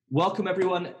Welcome,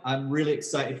 everyone. I'm really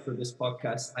excited for this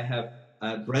podcast. I have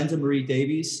Brenda Marie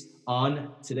Davies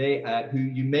on today, who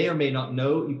you may or may not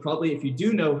know. If you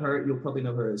do know her, you'll probably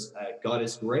know her as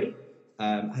GodisGrey.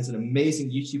 Has an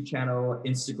amazing YouTube channel,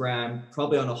 Instagram,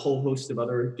 probably on a whole host of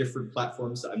other different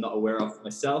platforms that I'm not aware of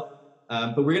myself.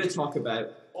 But we're going to talk about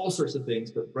all sorts of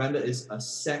things. But Brenda is a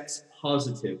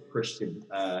sex-positive Christian.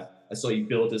 I saw you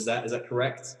billed as that. Is that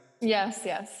correct?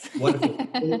 Yes. Wonderful.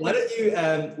 Well,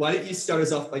 why don't you start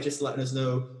us off by just letting us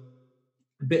know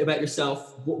a bit about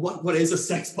yourself? What is a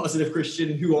sex-positive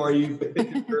Christian? Who are you? A bit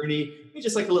of your journey. Maybe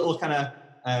just like a little kind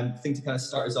of thing to kind of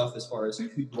start us off as far as who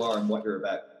you are and what you're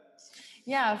about.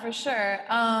 Yeah, for sure.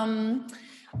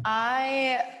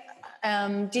 I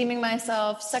am deeming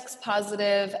myself sex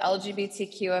positive,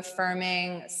 LGBTQ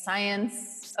affirming,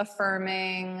 science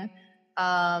affirming,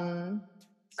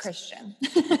 Christian.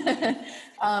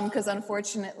 Because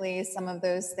unfortunately, some of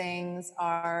those things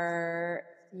are,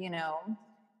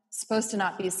 supposed to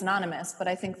not be synonymous, but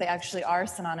I think they actually are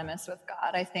synonymous with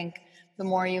God. I think the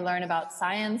more you learn about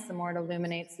science, the more it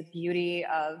illuminates the beauty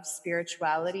of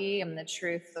spirituality and the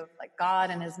truth of like God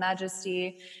and his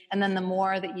majesty. And then the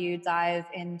more that you dive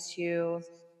into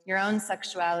your own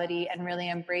sexuality and really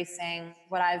embracing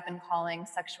what I've been calling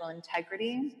sexual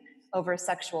integrity over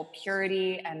sexual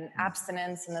purity and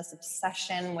abstinence and this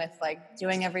obsession with like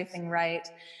doing everything right.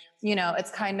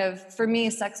 It's kind of, for me,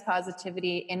 sex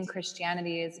positivity in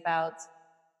Christianity is about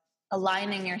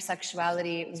aligning your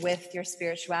sexuality with your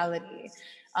spirituality,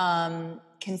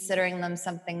 considering them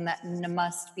something that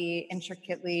must be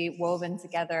intricately woven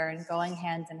together and going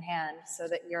hand in hand so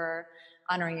that you're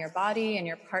honoring your body and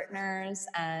your partners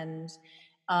and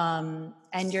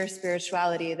your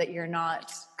spirituality, that you're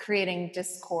not creating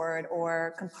discord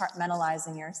or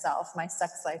compartmentalizing yourself. My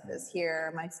sex life is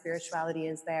here, my spirituality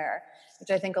is there,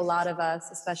 which I think a lot of us,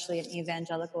 especially in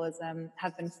evangelicalism,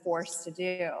 have been forced to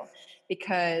do.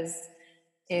 Because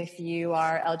if you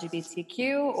are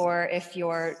LGBTQ, or if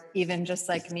you're even just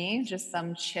like me, just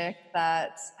some chick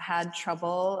that had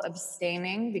trouble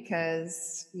abstaining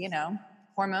because,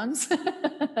 hormones,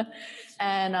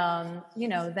 and,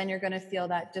 then you're going to feel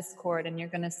that discord, and you're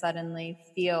going to suddenly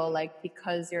feel like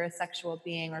because you're a sexual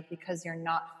being or because you're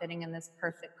not fitting in this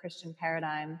perfect Christian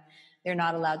paradigm, they're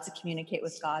not allowed to communicate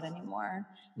with God anymore.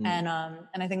 And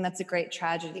I think that's a great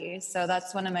tragedy. So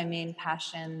that's one of my main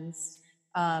passions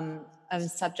of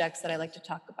subjects that I like to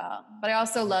talk about. But I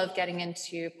also love getting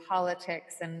into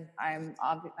politics, and I'm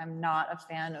not a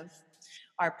fan of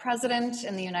our president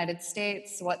in the United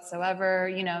States whatsoever,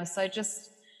 so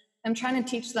I'm trying to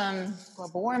teach them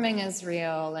global warming is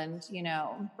real, and,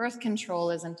 birth control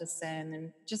isn't a sin,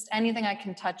 and just anything I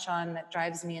can touch on that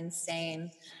drives me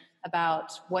insane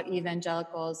about what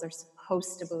evangelicals are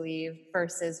supposed to believe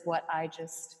versus what I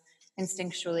just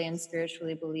instinctually and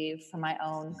spiritually believe from my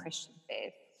own Christian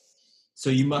faith. So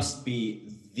you must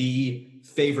be the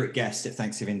favorite guest at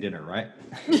Thanksgiving dinner, right?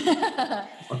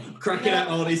 Cracking out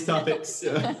all these topics.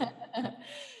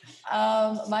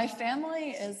 My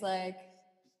family is like,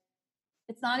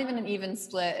 it's not even an even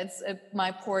split. It's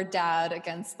my poor dad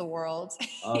against the world.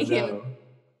 Oh, no.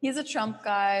 He's a Trump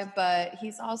guy, but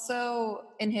he's also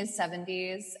in his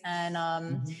 70s. And,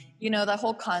 the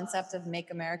whole concept of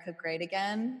Make America Great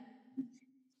Again,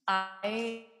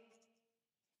 I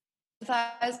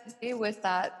empathize with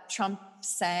that Trump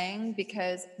saying,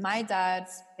 because my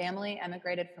dad's family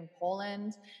emigrated from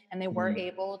Poland, and they were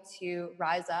able to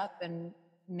rise up and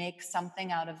make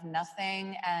something out of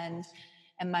nothing. And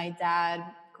my dad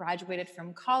graduated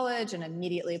from college and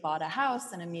immediately bought a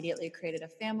house and immediately created a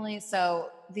family.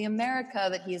 So the America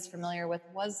that he's familiar with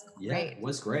was great. Yeah,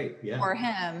 was great. Yeah. For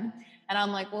him. And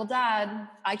I'm like, well, Dad,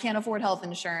 I can't afford health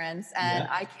insurance, and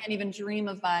I can't even dream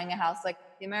of buying a house. Like,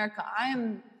 the America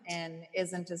I'm in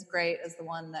isn't as great as the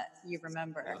one that you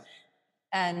remember. Yeah.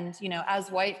 And,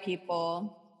 as white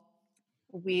people,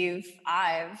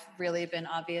 I've really been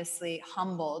obviously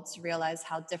humbled to realize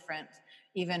how different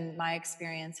even my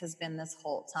experience has been this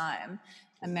whole time.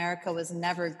 America was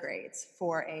never great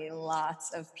for a lot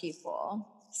of people.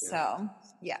 So,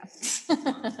 yeah.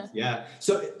 Yeah.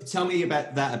 So tell me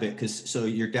about that a bit, because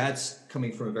your dad's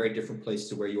coming from a very different place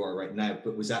to where you are right now,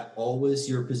 but was that always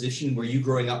your position? Were you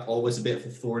growing up always a bit of a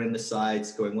thorn in the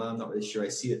sides, going, well, I'm not really sure I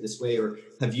see it this way? Or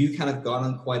have you kind of gone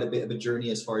on quite a bit of a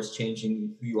journey as far as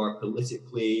changing who you are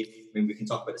politically? I mean, we can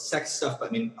talk about the sex stuff, but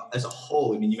I mean, as a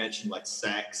whole, you mentioned like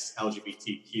sex,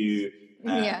 LGBTQ,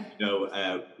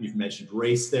 you've mentioned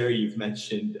race there, you've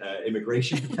mentioned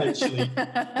immigration potentially,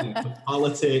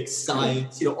 politics,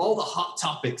 science, all the hot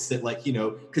topics that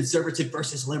conservative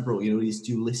versus liberal, these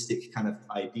dualistic kind of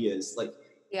ideas.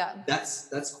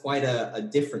 That's quite a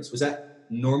difference. Was that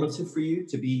normative for you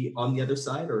to be on the other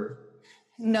side, or?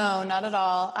 No, not at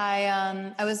all.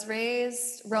 I was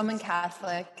raised Roman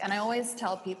Catholic, and I always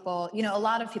tell people, you know, a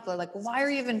lot of people are like, well, why are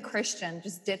you even Christian?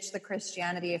 Just ditch the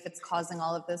Christianity if it's causing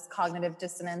all of this cognitive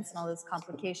dissonance and all this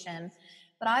complication.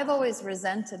 But I've always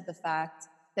resented the fact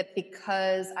that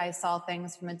because I saw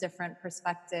things from a different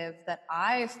perspective that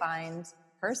I find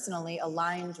personally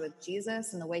aligned with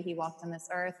Jesus and the way he walked on this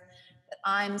earth, that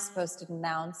I'm supposed to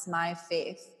denounce my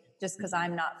faith just because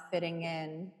I'm not fitting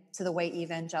in to the way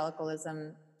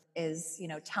evangelicalism is, you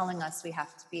know, telling us we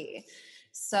have to be.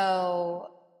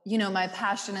 So, you know, my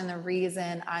passion and the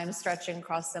reason I'm stretching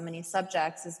across so many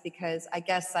subjects is because I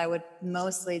guess I would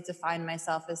mostly define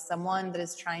myself as someone that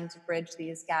is trying to bridge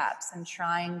these gaps and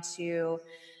trying to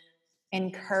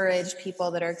encourage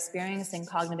people that are experiencing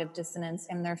cognitive dissonance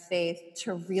in their faith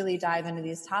to really dive into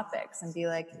these topics and be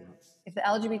like, if the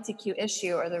LGBTQ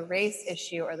issue or the race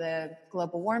issue or the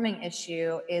global warming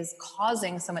issue is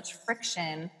causing so much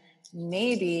friction,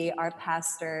 maybe our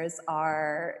pastors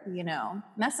are, you know,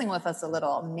 messing with us a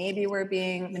little. Maybe we're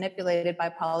being manipulated by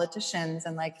politicians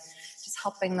and like just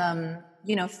helping them,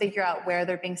 you know, figure out where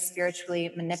they're being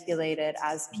spiritually manipulated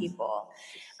as people.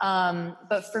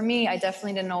 But for me, I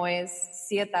definitely didn't always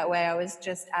see it that way. I was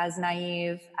just as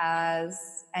naive as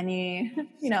any,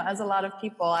 you know, as a lot of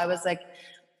people. I was like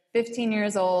 15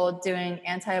 years old doing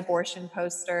anti-abortion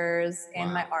posters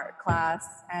in my art class.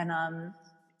 And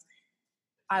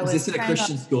I was this in a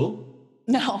Christian school?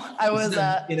 No, I was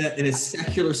in a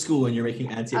secular school, and you're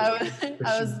making anti-abortion.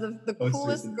 I was the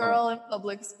coolest girl in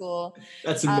public school.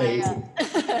 That's amazing.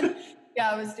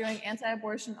 Yeah, I was doing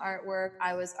anti-abortion artwork.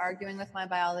 I was arguing with my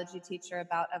biology teacher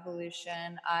about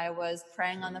evolution. I was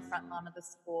praying on the front lawn of the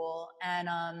school. And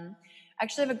I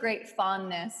actually have a great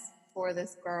fondness for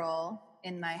this girl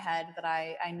in my head that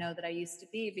I know that I used to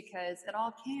be, because it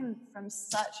all came from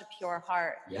such a pure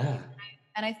heart. Yeah.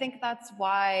 And I think that's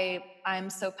why I'm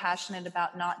so passionate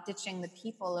about not ditching the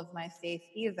people of my faith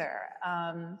either.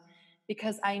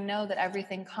 Because I know that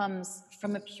everything comes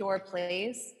from a pure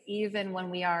place, even when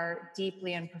we are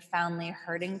deeply and profoundly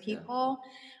hurting people.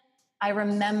 Yeah. I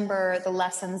remember the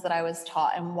lessons that I was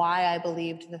taught and why I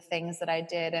believed the things that I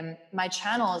did. And my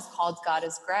channel is called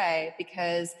GodisGrey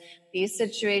because these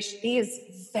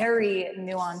very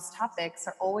nuanced topics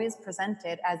are always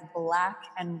presented as black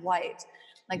and white.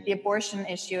 Like the abortion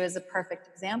issue is a perfect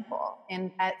example.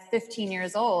 And at 15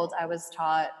 years old, I was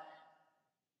taught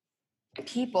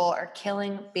people are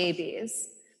killing babies.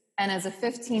 And as a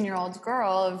 15-year-old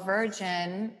girl, a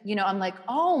virgin, you know, I'm like,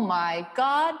 oh my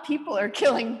God, people are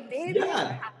killing babies.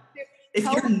 Yeah. If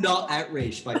you're not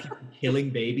outraged by people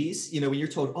killing babies, you know, when you're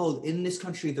told, oh, in this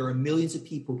country, there are millions of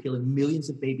people killing millions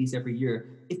of babies every year.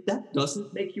 If that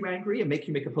doesn't make you angry and make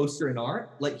you make a poster in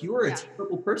art, like you are a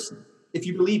terrible person if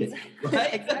you believe it,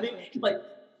 right? Exactly. I mean, like,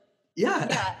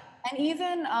 yeah. And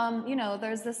even, you know,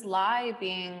 there's this lie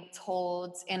being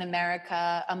told in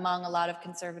America among a lot of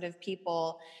conservative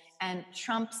people. And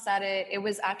Trump said it. It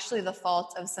was actually the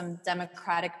fault of some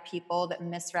Democratic people that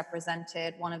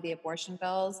misrepresented one of the abortion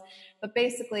bills. But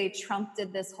basically, Trump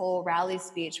did this whole rally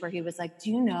speech where he was like, do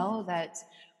you know that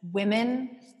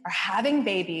women are having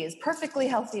babies, perfectly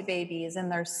healthy babies,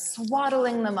 and they're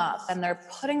swaddling them up and they're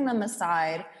putting them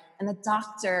aside, and the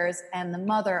doctors and the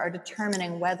mother are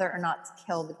determining whether or not to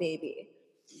kill the baby.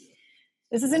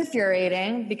 This is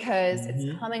infuriating because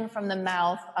it's coming from the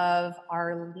mouth of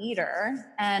our leader,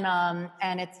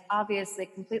 and it's obviously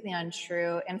completely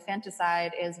untrue.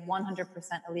 Infanticide is 100%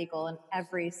 illegal in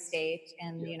every state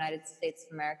in the United States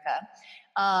of America.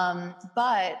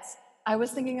 But I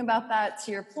was thinking about that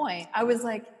to your point. I was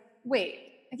like, wait,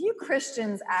 if you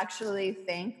Christians actually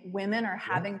think women are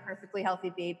having perfectly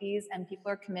healthy babies and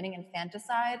people are committing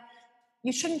infanticide,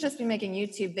 you shouldn't just be making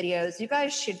YouTube videos. You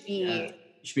guys should be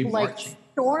like marching,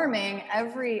 storming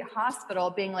every hospital,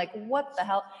 being like, what the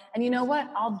hell? And you know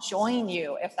what? I'll join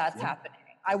you if that's happening.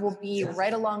 I will be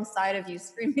right alongside of you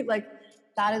screaming. Like,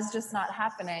 that is just not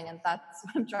happening. And that's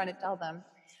what I'm trying to tell them.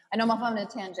 I know I'm off on a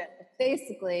tangent, but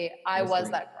basically I was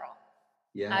that girl.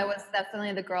 Yeah. I was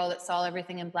definitely the girl that saw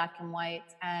everything in black and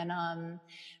white. And,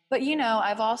 but you know,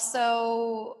 I've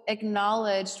also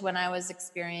acknowledged when I was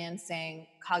experiencing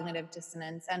cognitive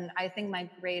dissonance. And I think my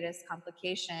greatest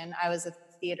complication, I was a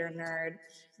theater nerd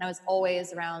and I was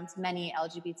always around many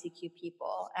LGBTQ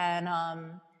people. And,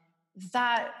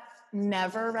 that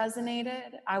never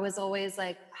resonated. I was always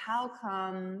like, how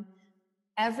come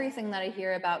everything that I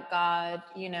hear about God,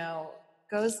 you know,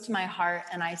 goes to my heart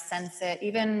and I sense it,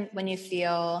 even when you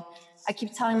feel, I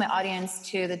keep telling my audience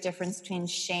too, the difference between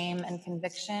shame and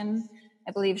conviction.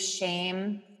 I believe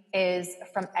shame is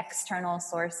from external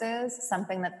sources,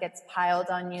 something that gets piled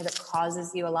on you that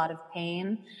causes you a lot of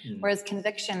pain. Whereas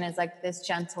conviction is like this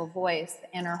gentle voice,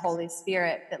 the inner Holy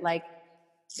Spirit that like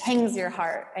pings your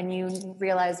heart and you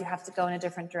realize you have to go in a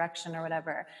different direction or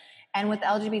whatever. And with the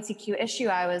LGBTQ issue,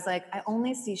 I was like, I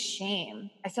only see shame.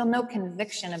 I feel no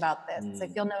conviction about this. I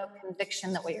feel no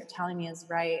conviction that what you're telling me is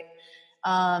right.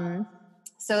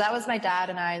 So that was my dad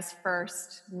and I's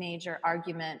first major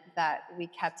argument that we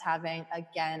kept having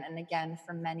again and again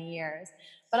for many years.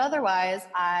 But otherwise,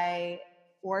 I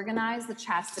organized the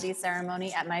chastity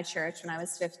ceremony at my church when I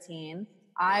was 15.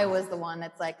 I was the one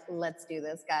that's like, let's do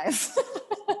this, guys.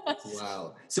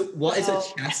 Wow. So what is a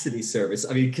chastity service?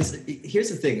 I mean, because here's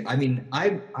the thing. I mean,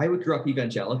 I grew up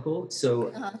evangelical.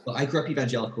 So well, I grew up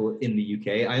evangelical in the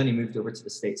UK. I only moved over to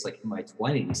the States like in my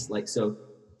 20s. Like, so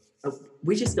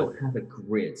we just don't have a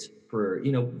grid for,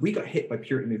 you know, we got hit by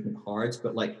Puritan movement hard,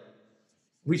 but like,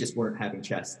 we just weren't having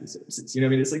chastity services. You know what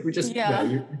I mean? It's like, we just, no,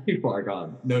 you're too far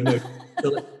gone. No. So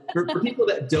like, for people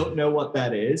that don't know what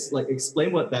that is, like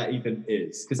explain what that even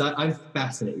is. Because I'm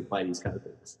fascinated by these kind of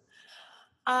things.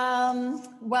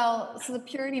 Well, so the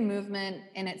purity movement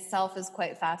in itself is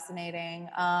quite fascinating.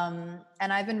 And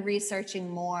I've been researching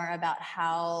more about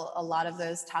how a lot of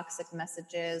those toxic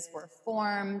messages were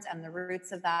formed and the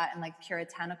roots of that, and like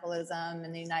puritanicalism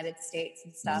in the United States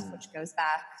and stuff, which goes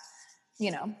back,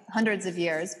 you know, hundreds of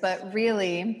years. But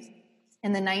really,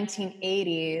 in the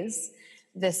 1980s,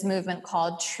 this movement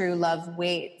called True Love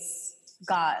Waits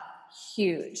got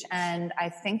huge. And I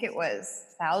think it was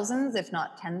thousands, if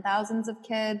not 10,000s of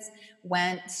kids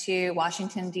went to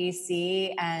Washington,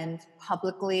 D.C. and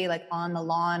publicly, like on the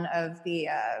lawn of the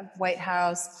White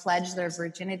House, pledged their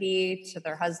virginity to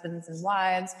their husbands and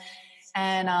wives.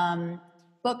 And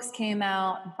books came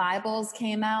out, Bibles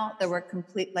came out. There were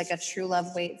complete, like a True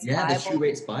Love Waits Bible. Yeah, the True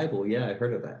Waits Bible. Yeah, I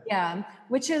heard of that. Yeah,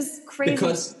 which is crazy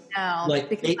because now. Like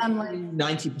because I'm like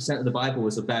 90% of the Bible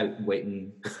is about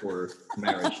waiting before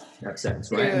marriage to have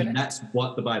sex, right? Dude. I mean, that's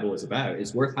what the Bible is about.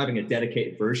 It's worth having a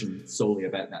dedicated version solely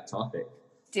about that topic.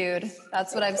 Dude,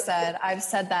 that's what I've said. I've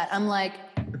said that.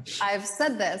 I've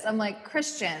said this. I'm like,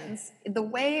 Christians, the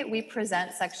way we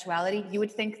present sexuality, you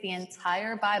would think the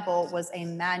entire Bible was a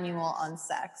manual on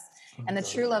sex. And the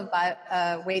True Love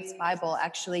Waits Bible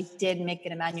actually did make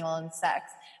it a manual on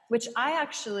sex, which I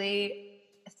actually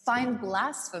find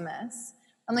blasphemous.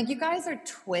 I'm like, you guys are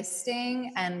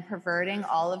twisting and perverting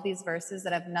all of these verses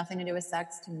that have nothing to do with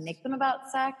sex to make them about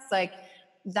sex. Like,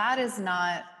 that is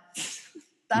not...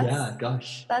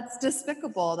 That's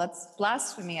despicable. That's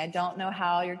blasphemy. I don't know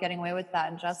how you're getting away with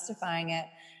that and justifying it.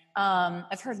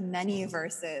 I've heard many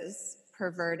verses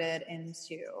perverted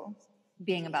into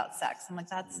being about sex. I'm like,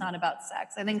 that's not about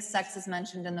sex. I think sex is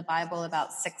mentioned in the Bible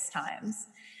about 6 times.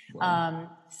 Wow.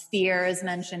 Fear is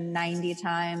mentioned 90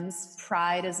 times.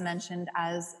 Pride is mentioned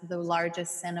as the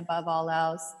largest sin above all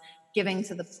else. Giving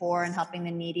to the poor and helping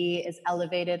the needy is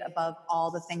elevated above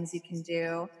all the things you can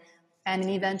do. And in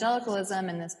evangelicalism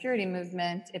and this purity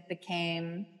movement, it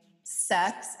became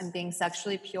sex and being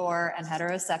sexually pure and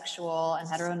heterosexual and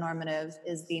heteronormative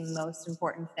is the most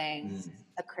important thing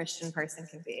a Christian person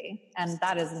can be. And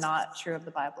that is not true of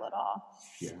the Bible at all.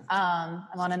 Yeah.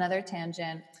 I'm on another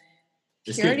tangent.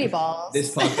 Purity balls.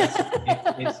 This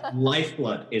podcast, its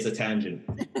lifeblood is a tangent.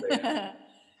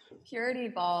 Purity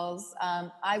balls.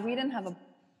 We didn't have a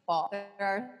ball. There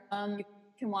are some you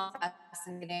can watch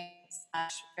fascinating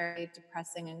 / very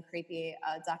depressing and creepy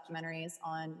documentaries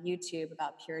on YouTube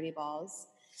about purity balls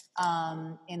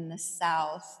in the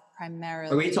South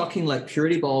primarily. Are we talking like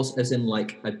purity balls as in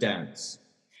like a dance?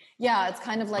 Yeah, it's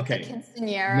kind of like a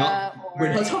quinceañera.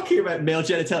 We're not talking about male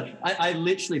genitalia. I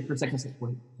literally for a second said,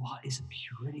 wait, what is a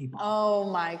purity ball?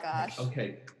 Oh my gosh.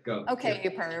 Okay, go. Okay,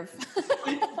 you perv.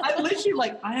 I literally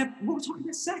we're talking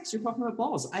about sex. You're talking about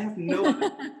balls. I have no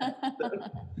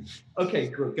idea. Okay,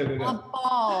 go. A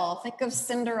ball. Think of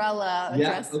Cinderella.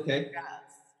 Yeah, okay.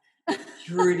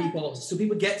 Purity balls. So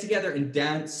people get together and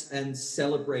dance and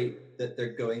celebrate that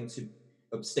they're going to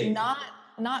abstain.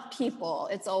 Not people.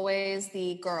 It's always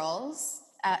the girls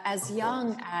as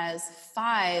young as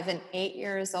 5 and 8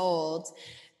 years old,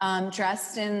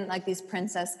 dressed in like these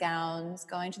princess gowns,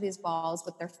 going to these balls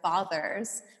with their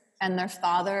fathers, and their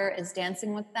father is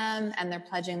dancing with them and they're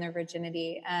pledging their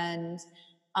virginity. And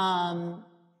I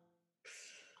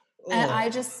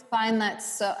just find that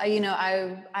so,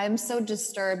 I'm so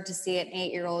disturbed to see an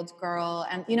 8-year-old girl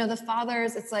and, the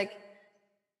fathers, it's like,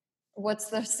 what's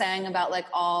the saying about like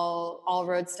all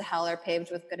roads to hell are paved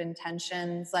with good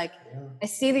intentions? Like I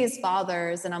see these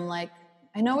fathers and I'm like,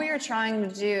 I know what you're trying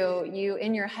to do. You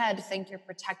in your head think you're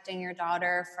protecting your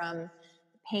daughter from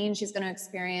pain she's going to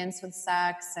experience with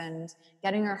sex and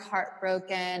getting her heart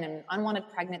broken and unwanted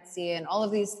pregnancy and all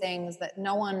of these things that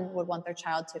no one would want their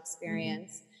child to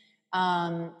experience.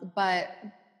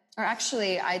 Or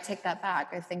actually, I take that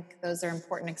back. I think those are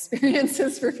important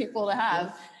experiences for people to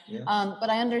have. But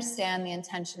I understand the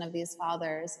intention of these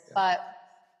fathers. But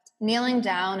kneeling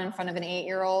down in front of an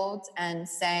 8-year-old and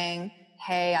saying,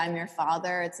 hey, I'm your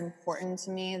father. It's important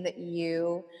to me that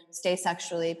you stay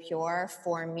sexually pure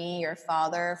for me, your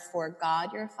father, for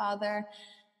God, your father.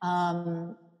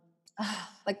 I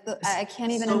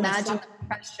can't even imagine the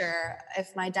pressure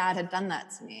if my dad had done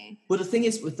that to me. Well, the thing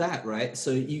is with that, right?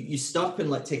 So you stop and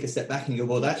like take a step back and you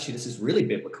go, well, actually, this is really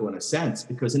biblical in a sense,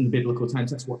 because in the biblical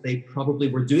times, that's what they probably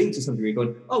were doing to some degree,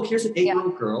 going, oh, here's an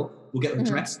 8-year-old girl. We'll get her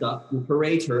dressed up. We'll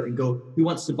parade her and go, who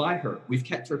wants to buy her? We've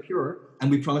kept her pure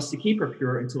and we promise to keep her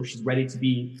pure until she's ready to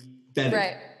be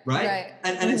bedded. Right.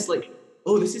 And it's like,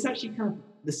 oh, this is actually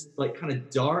kind of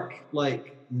dark,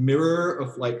 like mirror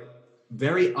of like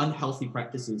very unhealthy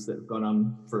practices that have gone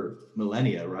on for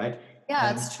millennia, right?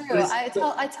 Yeah, it's true. I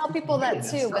tell people that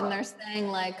too when they're saying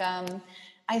like,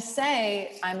 I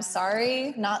say, I'm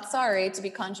sorry, not sorry to be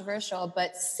controversial,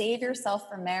 but save yourself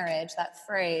for marriage. That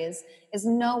phrase is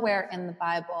nowhere in the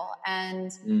Bible.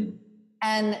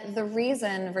 And the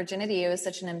reason virginity was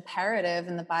such an imperative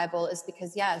in the Bible is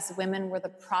because, yes, women were the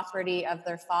property of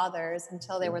their fathers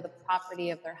until they were the property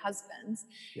of their husbands.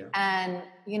 And,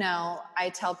 I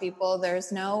tell people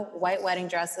there's no white wedding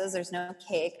dresses, there's no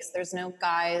cakes, there's no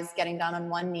guys getting down on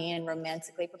one knee and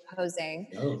romantically proposing.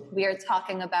 We are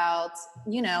talking about,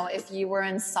 if you were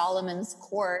in Solomon's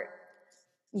court,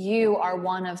 you are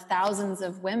one of thousands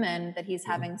of women that he's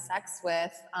having sex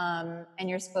with, and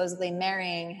you're supposedly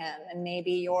marrying him, and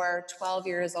maybe you're 12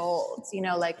 years old.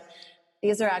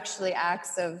 These are actually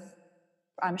acts of,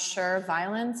 I'm sure,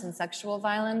 violence and sexual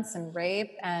violence and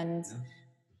rape and,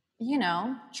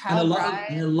 child bride.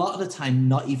 And a lot of the time,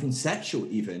 not even sexual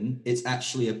even, it's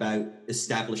actually about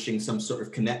establishing some sort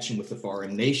of connection with a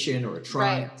foreign nation or a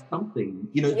tribe, something,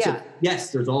 So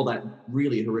yes, there's all that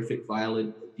really horrific,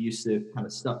 violent, abusive kind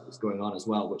of stuff that's going on as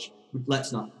well, which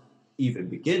let's not even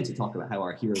begin to talk about how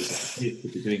our heroes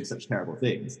could be doing such terrible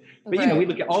things. But, we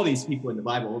look at all these people in the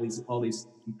Bible, all these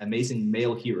amazing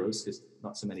male heroes, because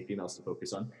not so many females to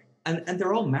focus on, and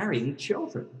they're all marrying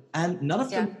children, and none of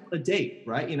them on a date,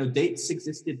 right? Dates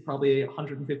existed probably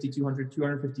 150, 200,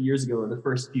 250 years ago, or the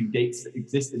first few dates that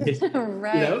exist in history.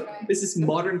 This is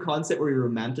modern concept where we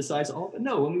romanticize all, but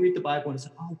no, when we read the Bible and it's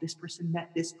like, oh, this person met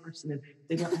this person and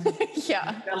they got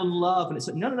fell in love, and it's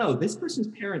like, no, this person's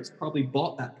parents probably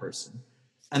bought that person,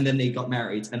 and then they got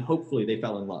married, and hopefully they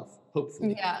fell in love.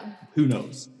 Hopefully, who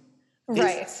knows?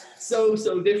 It's so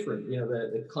different,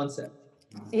 the concept.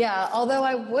 Yeah, although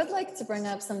I would like to bring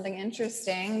up something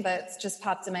interesting that's just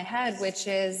popped in my head, which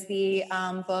is the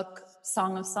book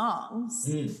Song of Songs.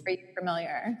 Are you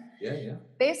familiar? Yeah.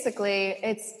 Basically,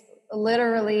 it's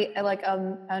literally like a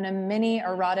mini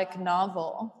erotic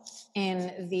novel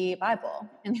in the Bible,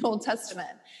 in the Old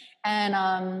Testament.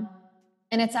 And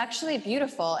it's actually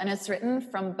beautiful, and it's written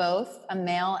from both a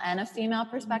male and a female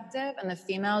perspective, and the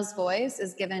female's voice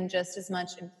is given just as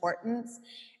much importance.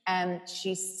 And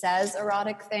she says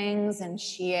erotic things, and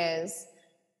she is,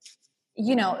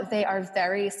 they are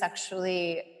very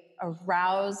sexually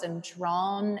aroused and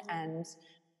drawn and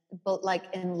like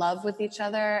in love with each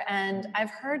other. And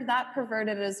I've heard that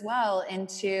perverted as well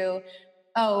into,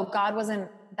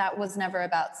 that was never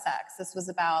about sex. This was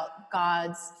about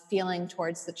God's feeling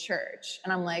towards the church.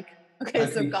 And I'm like, okay,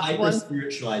 so God wants to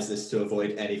spiritualize this to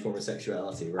avoid any form of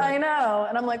sexuality, right? I know.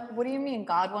 And I'm like, what do you mean?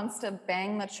 God wants to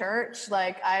bang the church?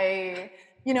 Like I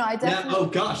definitely... oh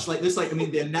gosh,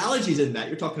 the analogies in that,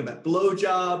 you're talking about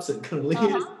blowjobs and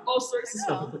cunnilingus, all sorts of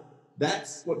stuff.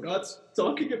 That's what God's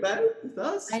talking about with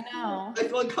us? I know. I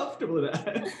feel uncomfortable with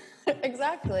that.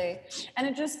 Exactly. And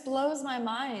it just blows my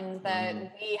mind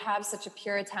that we have such a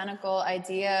puritanical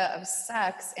idea of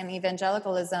sex and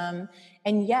evangelicalism,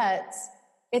 and yet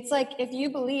it's like, if you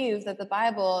believe that the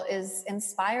Bible is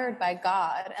inspired by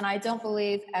God, and I don't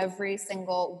believe every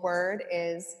single word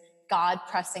is God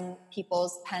pressing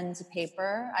people's pen to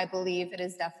paper. I believe it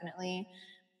is definitely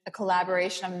a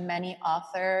collaboration of many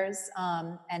authors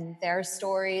and their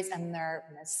stories and their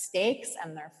mistakes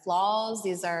and their flaws.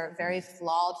 These are very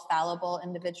flawed, fallible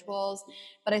individuals.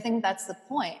 But I think that's the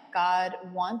point. God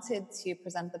wanted to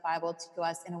present the Bible to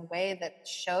us in a way that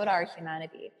showed our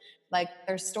humanity. Like,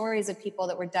 there's stories of people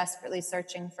that were desperately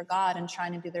searching for God and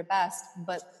trying to do their best,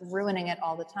 but ruining it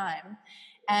all the time.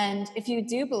 And if you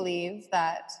do believe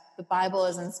that the Bible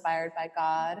is inspired by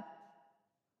God,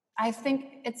 I think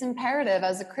it's imperative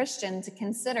as a Christian to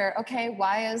consider, okay,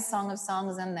 why is Song of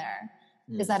Songs in there?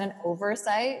 Is that an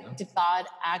oversight? Yeah. Did God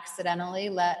accidentally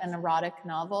let an erotic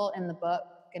novel in the book?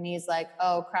 And he's like,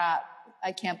 oh crap,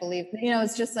 I can't believe,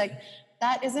 it's just like,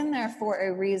 that is in there for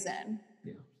a reason.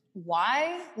 Yeah.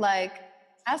 Why? Like,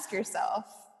 ask yourself.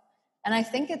 And I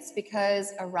think it's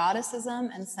because eroticism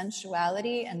and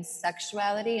sensuality and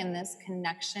sexuality and this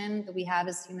connection that we have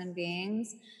as human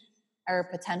beings, or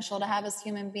potential to have as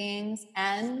human beings,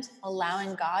 and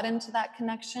allowing God into that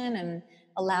connection and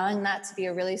allowing that to be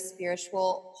a really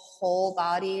spiritual,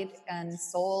 whole-bodied and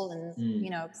soul and,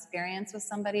 experience with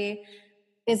somebody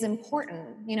is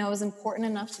important. It was important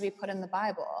enough to be put in the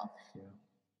Bible. Yeah.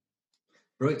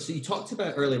 Right. So you talked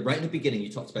about earlier, right in the beginning,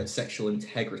 you talked about sexual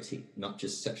integrity, not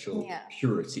just sexual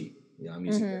purity. Yeah, I'm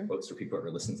using quotes for people who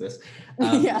are listening to this.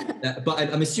 But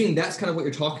I'm assuming that's kind of what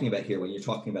you're talking about here when you're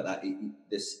talking about that,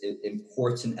 this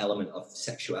important element of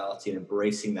sexuality and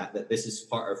embracing that this is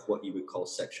part of what you would call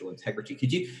sexual integrity.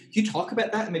 Could you talk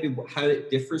about that and maybe how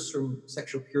it differs from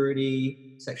sexual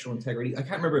purity, sexual integrity? I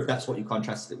can't remember if that's what you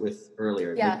contrasted it with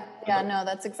earlier. No,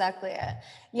 that's exactly it.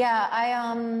 Yeah,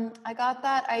 I got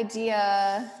that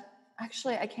idea.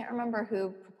 Actually, I can't remember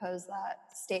who proposed that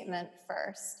statement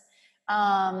first.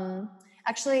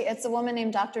 Actually, it's a woman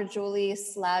named Dr. Julie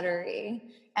Slattery,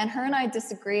 and her and I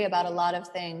disagree about a lot of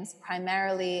things,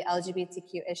 primarily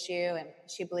LGBTQ issue, and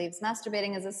she believes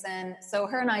masturbating is a sin. So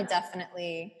her and I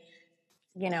definitely,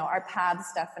 our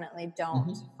paths definitely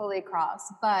don't fully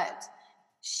cross, but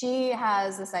she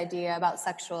has this idea about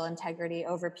sexual integrity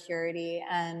over purity,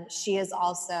 and she is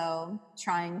also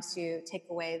trying to take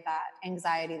away that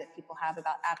anxiety that people have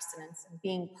about abstinence and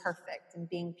being perfect and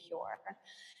being pure.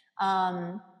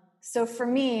 So for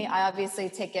me, I obviously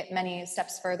take it many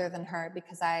steps further than her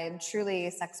because I am truly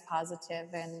sex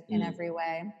positive in every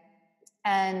way.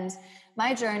 And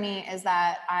my journey is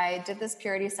that I did this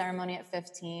purity ceremony at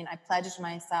 15. I pledged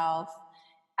myself.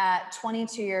 At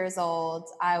 22 years old,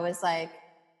 I was like,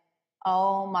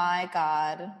 oh my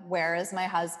God, where is my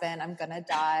husband? I'm going to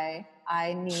die.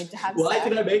 I need to have sex. Why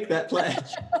did I make that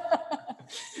pledge?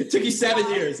 It took you 7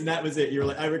 years and that was it. You were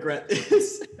like, I regret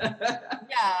this.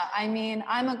 Yeah, I mean,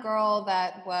 I'm a girl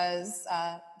that was,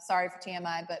 sorry for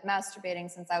TMI, but masturbating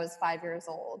since I was 5 years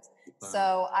old. Wow.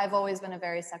 So I've always been a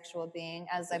very sexual being,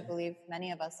 as I believe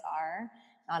many of us are.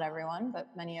 Not everyone, but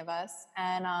many of us.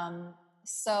 And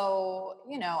so,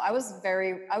 I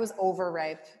was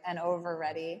overripe and over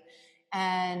ready.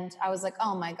 And I was like,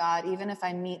 oh my God, even if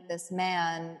I meet this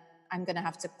man, I'm going to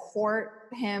have to court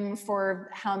him for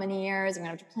how many years? I'm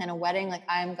going to have to plan a wedding. Like,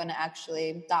 I'm going to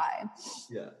actually die.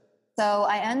 Yeah. So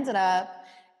I ended up,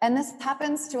 and this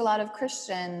happens to a lot of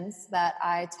Christians that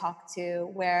I talk to,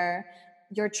 where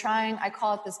you're trying, I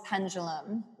call it this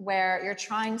pendulum, where you're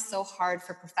trying so hard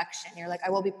for perfection. You're like, I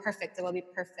will be perfect. I will be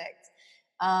perfect.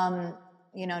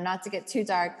 Not to get too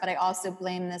dark, but I also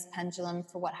blame this pendulum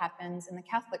for what happens in the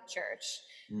Catholic Church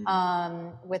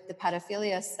with the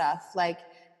pedophilia stuff. Like,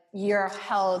 you're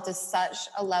held to such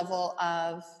a level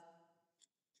of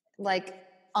like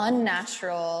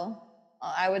unnatural,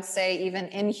 I would say even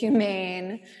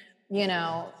inhumane,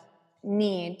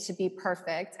 need to be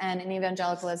perfect. And in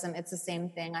evangelicalism, it's the same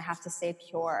thing. I have to stay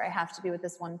pure. I have to be with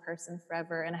this one person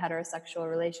forever in a heterosexual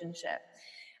relationship.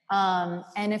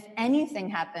 And if anything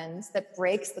happens that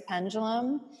breaks the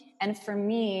pendulum, and for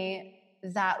me,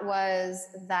 that was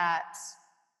that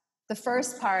the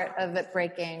first part of it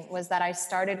breaking was that I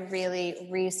started really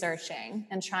researching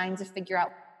and trying to figure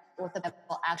out what the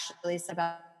Bible actually said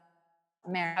about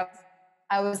marriage.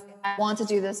 I want to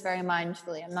do this very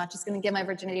mindfully. I'm not just going to give my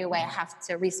virginity away. I have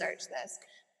to research this.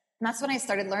 And that's when I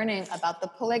started learning about the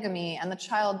polygamy and the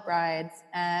child brides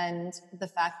and the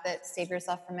fact that save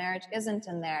yourself for marriage isn't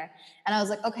in there. And I was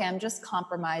like, okay, I'm just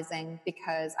compromising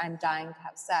because I'm dying to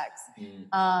have sex.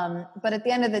 But at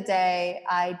the end of the day,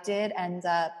 I did end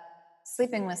up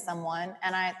sleeping with someone.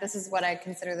 And this is what I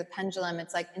consider the pendulum.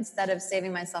 It's like, instead of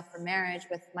saving myself for marriage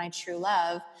with my true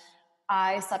love,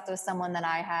 I slept with someone that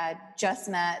I had just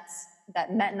met,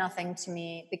 that meant nothing to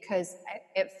me, because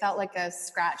it felt like a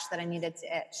scratch that I needed to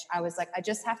itch. I was like, I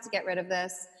just have to get rid of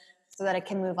this so that I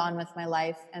can move on with my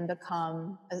life and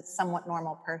become a somewhat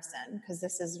normal person, because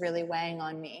this is really weighing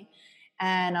on me.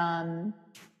 And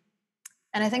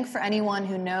I think for anyone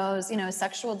who knows,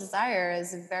 sexual desire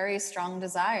is a very strong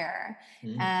desire,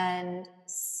 and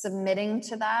submitting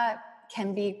to that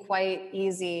can be quite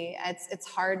easy. It's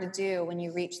hard to do when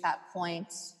you reach that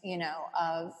point,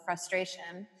 of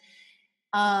frustration.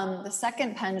 The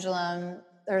second pendulum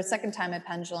or second time my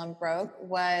pendulum broke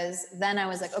was then I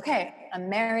was like, okay, I'm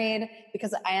married,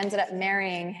 because I ended up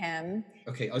marrying him.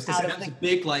 Okay, I was going to say, that was a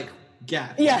big, like,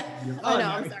 gap. Yeah, Oh, I know,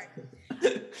 I'm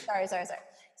sorry. sorry.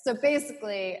 So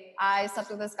basically, I slept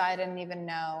with this guy I didn't even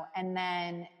know, and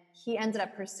then he ended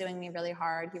up pursuing me really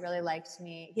hard. He really liked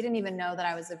me. He didn't even know that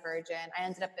I was a virgin. I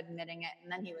ended up admitting it,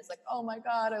 and then he was like, oh my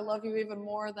God, I love you even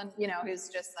more than, he was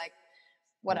just like,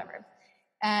 whatever.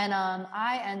 And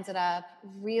I ended up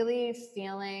really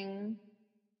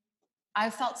I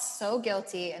felt so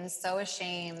guilty and so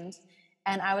ashamed.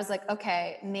 And I was like,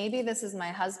 okay, maybe this is my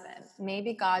husband.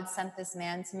 Maybe God sent this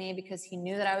man to me because he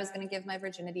knew that I was going to give my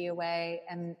virginity away.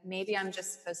 And maybe I'm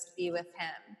just supposed to be with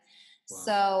him. Wow.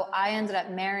 So I ended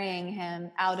up marrying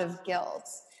him out of guilt.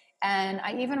 And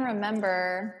I even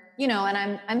remember,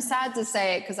 and I'm sad to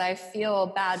say it because I feel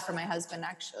bad for my husband,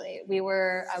 actually.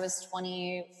 I was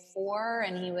 24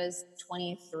 and he was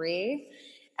 23.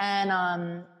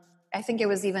 And, I think it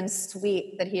was even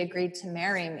sweet that he agreed to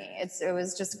marry me. It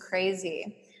was just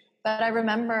crazy. But I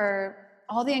remember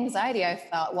all the anxiety I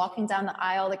felt walking down the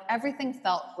aisle, like everything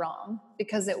felt wrong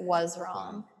because it was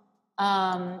wrong.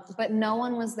 Wow. But no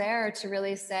one was there to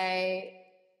really say,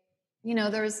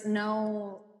 there was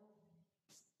no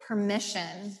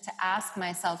permission to ask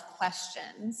myself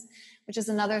questions, which is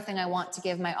another thing I want to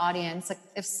give my audience. Like,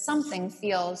 if something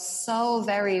feels so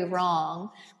very wrong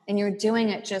and you're doing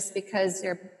it just because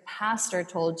your pastor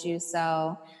told you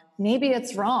so, maybe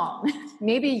it's wrong.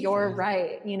 Maybe you're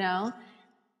right,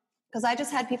 because I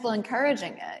just had people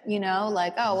encouraging it,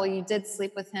 like, oh, well, you did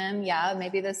sleep with him. Yeah,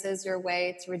 maybe this is your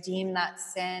way to redeem that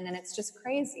sin. And it's just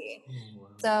crazy. Oh, wow.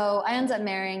 So I ended up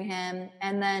marrying him.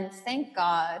 And then, thank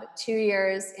God, 2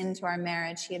 years into our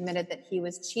marriage, he admitted that he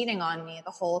was cheating on me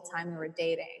the whole time we were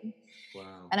dating.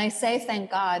 Wow. And I say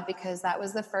thank God because that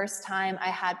was the first time I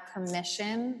had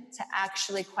permission to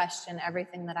actually question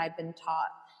everything that I'd been taught.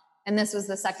 And this was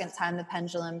the second time the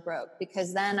pendulum broke,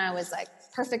 because then I was like,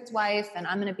 perfect wife, and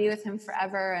I'm going to be with him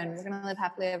forever, and we're going to live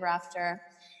happily ever after.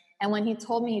 And when he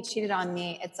told me he cheated on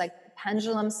me, it's like the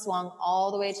pendulum swung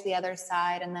all the way to the other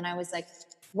side. And then I was like,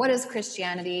 what is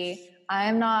Christianity?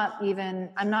 I'm not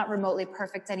remotely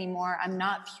perfect anymore. I'm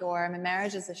not pure. My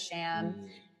marriage is a sham. Mm.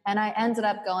 And I ended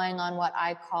up going on what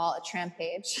I call a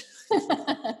trampage,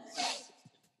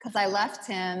 because I left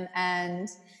him, and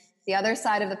the other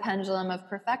side of the pendulum of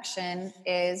perfection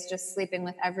is just sleeping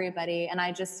with everybody. And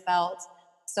I just felt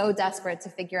so desperate to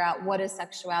figure out, what is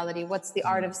sexuality? What's the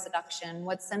art of seduction?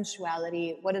 What's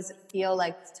sensuality? What does it feel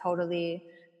like to totally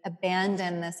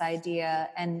abandon this idea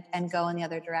and go in the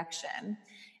other direction?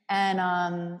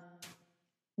 And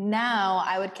now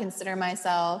I would consider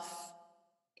myself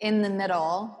in the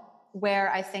middle,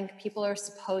 where I think people are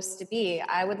supposed to be.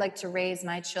 I would like to raise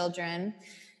my children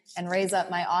and raise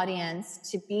up my audience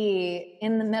to be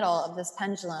in the middle of this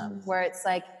pendulum, where it's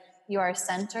like, you are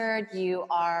centered, you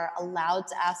are allowed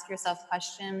to ask yourself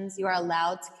questions, you are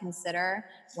allowed to consider,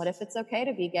 what if it's okay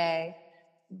to be gay?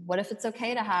 What if it's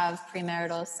okay to have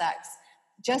premarital sex?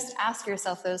 Just ask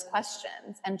yourself those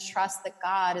questions and trust that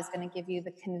God is going to give you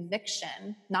the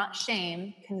conviction, not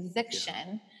shame,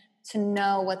 conviction, to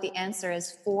know what the answer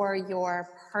is for your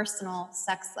personal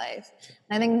sex life.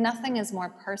 And I think nothing is more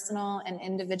personal and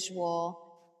individual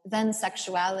than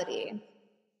sexuality.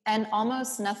 And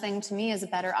almost nothing to me is a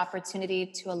better opportunity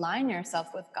to align yourself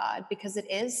with God, because it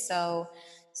is so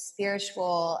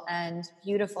spiritual and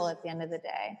beautiful at the end of the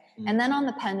day. And then on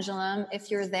the pendulum, if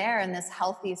you're there in this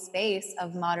healthy space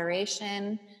of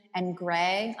moderation and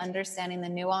gray, understanding the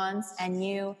nuance, and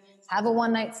you have a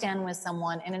one-night stand with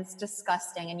someone and it's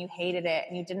disgusting and you hated it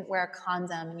and you didn't wear a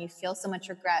condom and you feel so much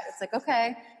regret, it's like,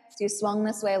 okay, so you swung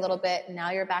this way a little bit,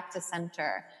 now you're back to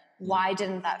center. Why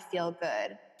didn't that feel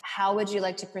good? How would you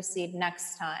like to proceed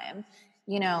next time?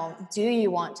 Do you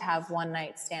want to have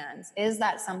one-night stands? Is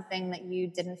that something that you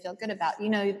didn't feel good about?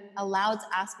 You're allowed to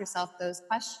ask yourself those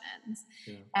questions.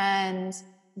 Yeah. And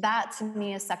that, to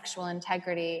me, is sexual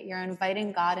integrity. You're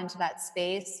inviting God into that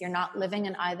space. You're not living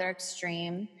in either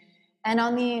extreme. And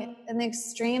in the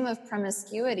extreme of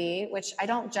promiscuity, which I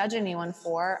don't judge anyone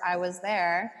for, I was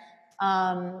there,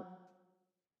 on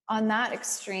that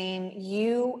extreme,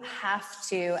 you have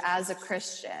to, as a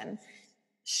Christian,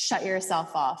 shut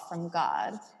yourself off from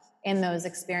God in those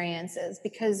experiences,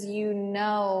 because or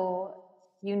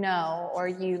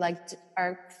you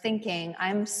are thinking,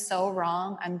 I'm so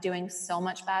wrong, I'm doing so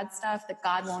much bad stuff that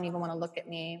God won't even want to look at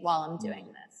me while I'm doing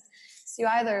this. So you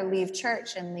either leave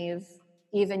church and leave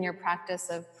even your practice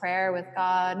of prayer with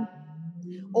God,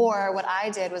 or what I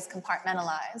did was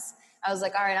compartmentalize. I was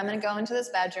like, all right, I'm going to go into this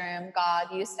bedroom. God,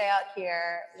 you stay out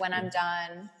here. When I'm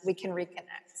done, we can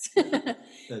reconnect.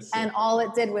 And all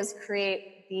it did was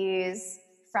create these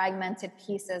fragmented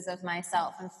pieces of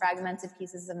myself and fragmented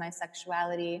pieces of my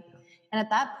sexuality. And at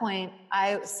that point,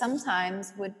 I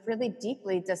sometimes would really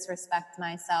deeply disrespect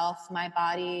myself, my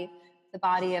body, the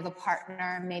body of a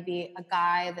partner, maybe a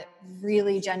guy that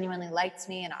really genuinely liked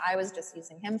me and I was just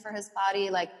using him for his body.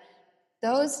 Like,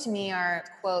 those to me are,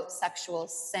 quote, sexual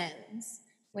sins.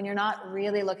 When you're not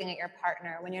really looking at your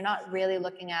partner, when you're not really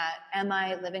looking at, am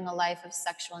I living a life of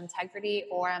sexual integrity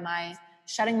or am I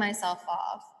shutting myself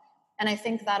off? And I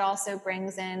think that also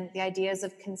brings in the ideas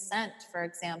of consent, for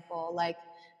example. Like,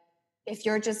 if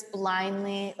you're just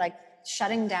blindly like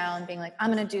shutting down, being like,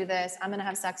 I'm going to do this, I'm going to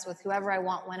have sex with whoever I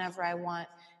want, whenever I want,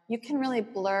 you can really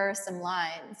blur some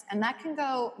lines. And that can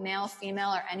go male,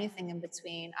 female, or anything in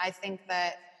between. I think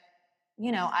that,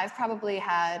 you know, I've probably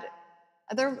had,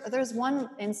 there's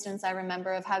one instance I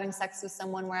remember of having sex with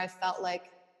someone where I felt like,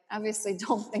 obviously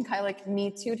don't think I like Me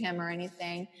Too'd him or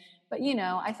anything, but, you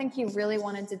know, I think he really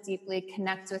wanted to deeply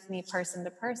connect with me person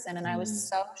to person. And I was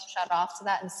so shut off to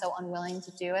that and so unwilling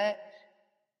to do it.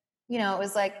 You know, it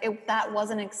was like, that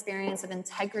was an experience of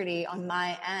integrity on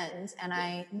my end. And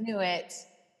I knew it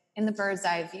in the bird's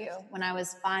eye view when I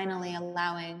was finally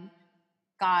allowing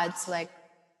God to like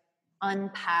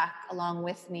unpack along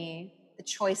with me the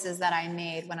choices that I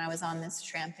made when I was on this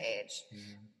rampage.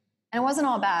 And it wasn't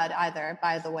all bad either,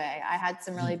 by the way. I had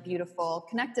some really beautiful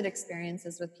connected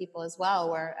experiences with people as well,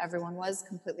 where everyone was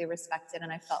completely respected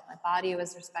and I felt my body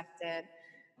was respected.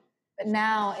 But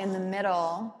now in the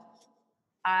middle,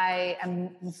 I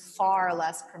am far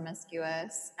less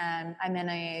promiscuous and I'm in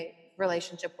a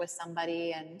relationship with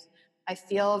somebody and I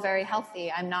feel very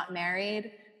healthy. I'm not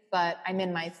married, but I'm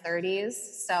in my 30s.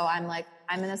 So I'm like,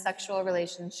 I'm in a sexual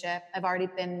relationship. I've already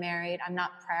been married. I'm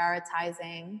not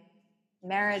prioritizing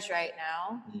marriage right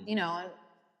now. You know,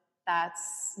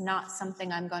 that's not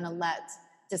something I'm going to let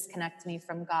disconnect me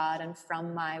from God and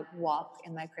from my walk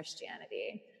in my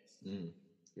Christianity.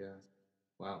 Yeah.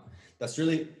 Wow. That's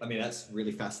really, I mean, that's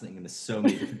really fascinating. And there's so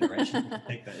many different directions you can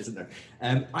take that, isn't there?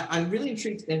 I'm really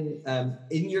intrigued in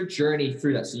your journey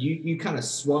through that. So you kind of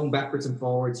swung backwards and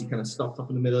forwards. You kind of stopped up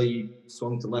in the middle. You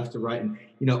swung to left to right and,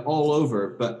 you know, all over.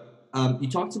 But you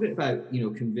talked a bit about, you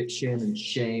know, conviction and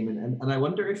shame. And I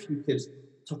wonder if you could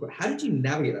talk about how did you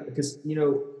navigate that? Because, you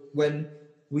know, when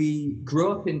we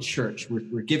grow up in church,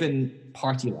 we're given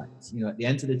party lines. You know, at the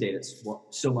end of the day, that's what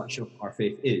so much of our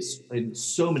faith is. In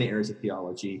so many areas of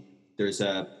theology, there's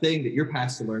a thing that your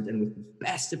pastor learned, and with the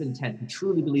best of intent, he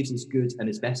truly believes is good and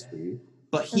is best for you.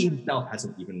 But he himself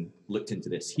hasn't even looked into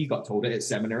this. He got told it at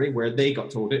seminary, where they got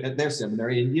told it at their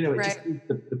seminary. And, you know, it just is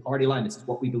the party line. This is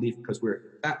what we believe because we're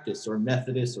Baptists or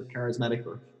Methodists or charismatic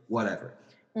or whatever.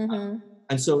 And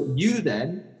so you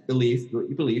then believe what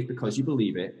you believe because you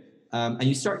believe it. And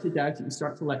you start to doubt it, you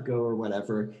start to let go or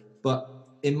whatever. But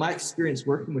in my experience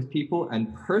working with people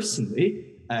and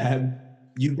personally,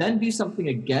 you then do something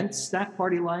against that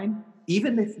party line,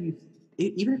 even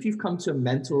if you've come to a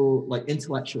mental, like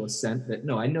intellectual assent that,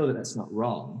 no, I know that that's not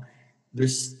wrong.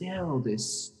 There's still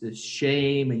this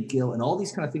shame and guilt and all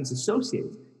these kind of things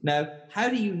associated. Now, how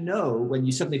do you know when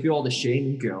you suddenly feel all the shame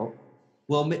and guilt?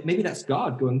 Well, maybe that's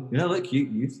God going, you know, look,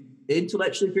 you've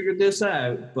intellectually figured this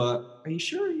out, but are you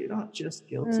sure you're not just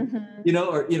guilty, you know,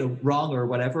 or, you know, wrong or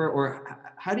whatever? Or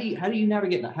how do you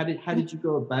navigate that? How did you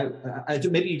go about,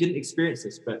 maybe you didn't experience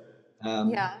this, but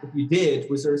if you did,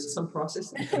 was there some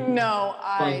process? No,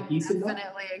 I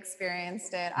definitely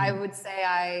experienced it. I would say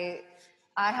I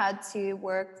had to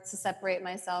work to separate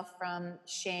myself from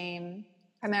shame,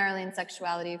 primarily in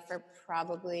sexuality, for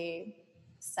probably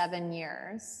 7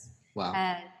 years. Wow.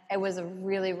 And it was a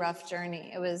really rough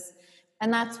journey.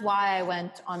 And that's why I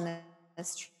went on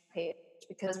this page,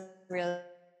 because really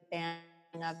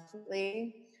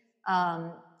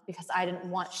because I didn't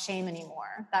want shame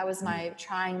anymore. That was my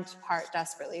trying to part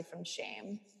desperately from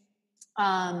shame.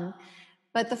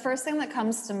 But the first thing that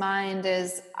comes to mind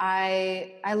is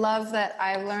I love that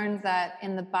I learned that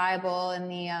in the Bible, in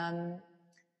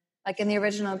the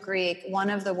original Greek, one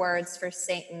of the words for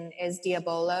Satan is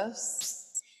diabolos.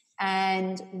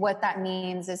 And what that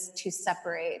means is to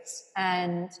separate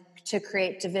and to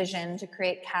create division, to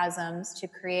create chasms, to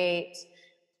create,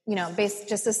 you know,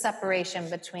 just a separation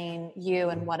between you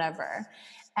and whatever.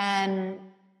 And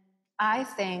I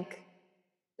think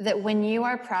that when you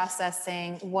are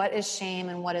processing what is shame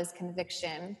and what is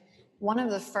conviction, one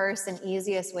of the first and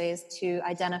easiest ways to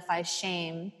identify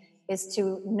shame is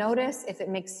to notice if it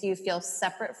makes you feel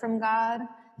separate from God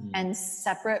and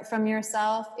separate from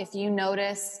yourself, if you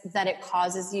notice that it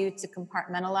causes you to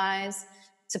compartmentalize,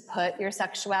 to put your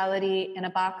sexuality in a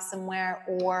box somewhere,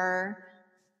 or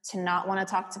to not want to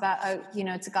talk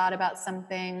to God about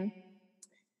something,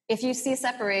 if you see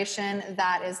separation,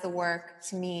 that is the work,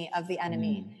 to me, of the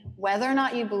enemy. Whether or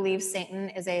not you believe Satan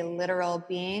is a literal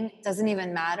being doesn't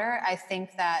even matter. I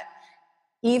think that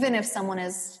even if someone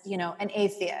is, an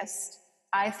atheist,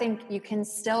 I think you can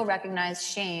still recognize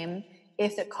shame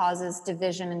if it causes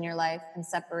division in your life and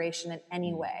separation in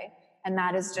any way. And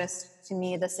that is just, to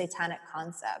me, the satanic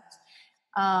concept.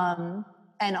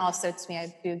 And also, to me,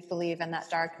 I do believe in that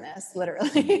darkness,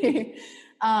 literally.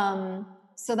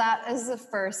 So that is the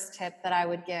first tip that I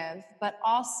would give. But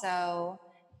also,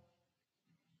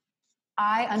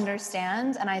 I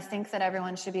understand, and I think that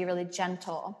everyone should be really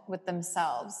gentle with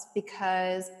themselves,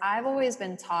 because I've always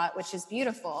been taught, which is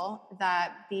beautiful,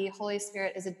 that the Holy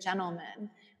Spirit is a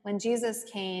gentleman. When Jesus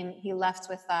came, he left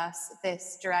with us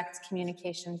this direct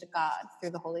communication to God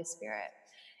through the Holy Spirit.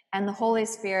 And the Holy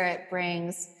Spirit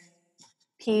brings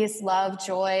peace, love,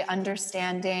 joy,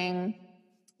 understanding,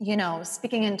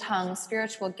 speaking in tongues,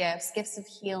 spiritual gifts, gifts of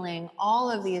healing, all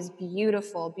of these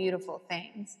beautiful, beautiful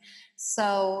things.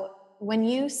 So when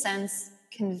you sense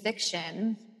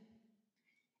conviction,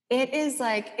 it's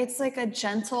like a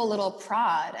gentle little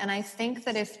prod. And I think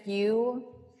that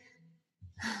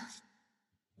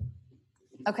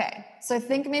so I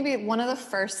think maybe one of the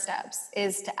first steps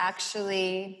is to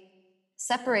actually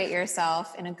separate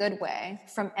yourself in a good way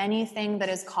from anything that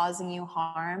is causing you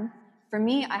harm. For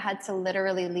me, I had to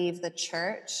literally leave the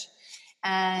church.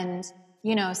 And,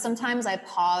 sometimes I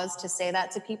pause to say that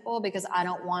to people because I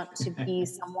don't want to be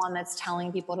someone that's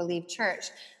telling people to leave church.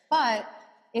 But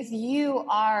if you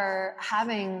are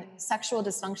having sexual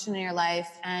dysfunction in your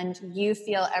life and you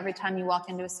feel every time you walk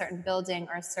into a certain building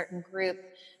or a certain group,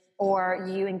 or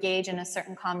you engage in a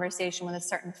certain conversation with a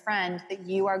certain friend, that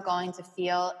you are going to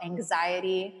feel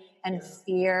anxiety and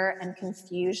fear and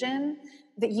confusion,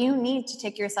 that you need to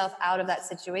take yourself out of that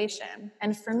situation.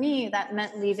 And for me, that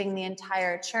meant leaving the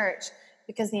entire church,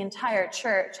 because the entire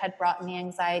church had brought me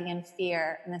anxiety and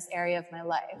fear in this area of my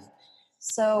life.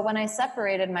 So when I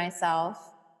separated myself,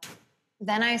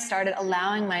 then I started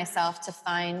allowing myself to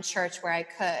find church where I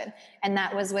could. And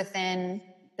that was within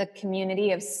the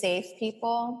community of safe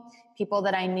people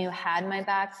that I knew had my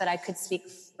back, that I could speak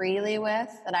freely with,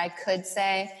 that I could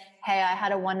say, hey, I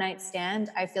had a one-night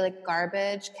stand. I feel like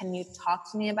garbage. Can you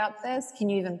talk to me about this? Can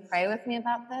you even pray with me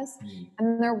about this?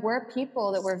 And there were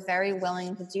people that were very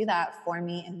willing to do that for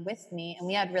me and with me. And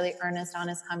we had really earnest,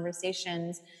 honest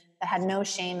conversations that had no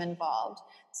shame involved.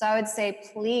 So I would say,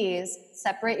 please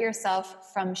separate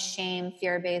yourself from shame,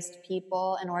 fear-based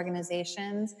people and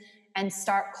organizations, and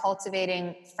start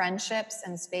cultivating friendships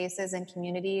and spaces and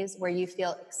communities where you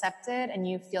feel accepted and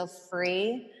you feel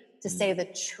free to say the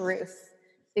truth.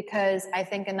 Because I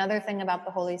think another thing about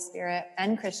the Holy Spirit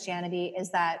and Christianity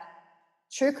is that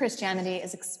true Christianity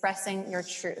is expressing your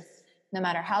truth, no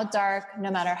matter how dark, no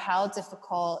matter how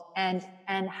difficult, and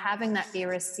having that be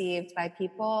received by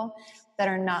people that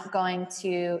are not going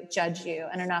to judge you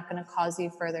and are not going to cause you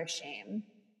further shame.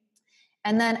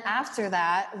 And then after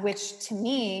that, which to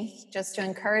me, just to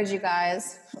encourage you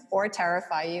guys or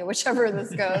terrify you, whichever this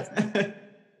goes,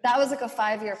 that was like a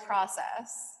 5-year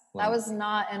process. Wow. That was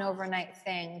not an overnight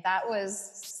thing. That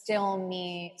was still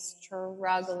me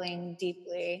struggling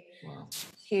deeply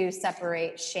to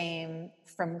separate shame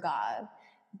from God.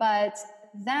 But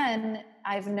then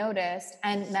I've noticed,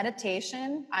 and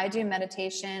meditation, I do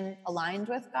meditation aligned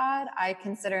with God. I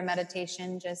consider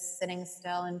meditation just sitting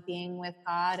still and being with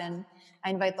God, and I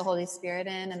invite the Holy Spirit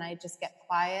in and I just get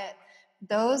quiet.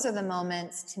 Those are the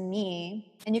moments to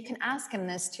me, and you can ask him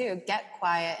this too, get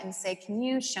quiet and say, can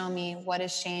you show me what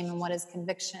is shame and what is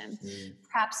conviction?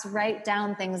 Perhaps write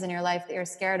down things in your life that you're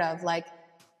scared of, like,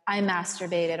 I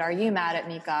masturbated. Are you mad at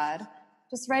me, God?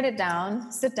 Just write it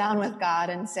down, sit down with God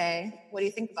and say, what do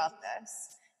you think about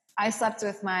this? I slept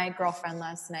with my girlfriend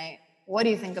last night. What do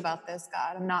you think about this,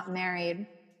 God? I'm not married.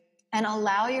 And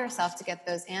allow yourself to get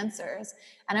those answers.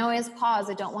 And I always pause.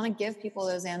 I don't want to give people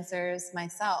those answers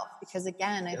myself, because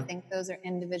again, I think those are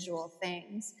individual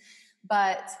things.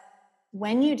 But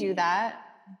when you do that,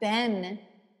 then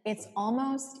it's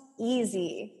almost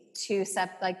easy to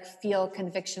feel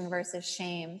conviction versus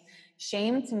shame.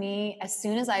 Shame to me, as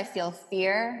soon as I feel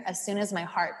fear, as soon as my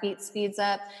heartbeat speeds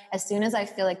up, as soon as I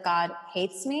feel like God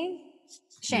hates me,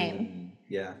 shame.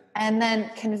 Yeah. And then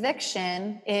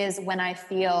conviction is when I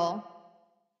feel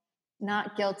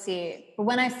not guilty, but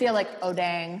when I feel like, oh,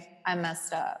 dang, I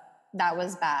messed up. That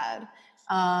was bad.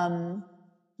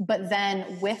 But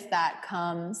then with that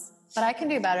comes but I can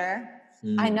do better.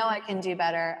 I know I can do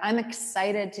better. I'm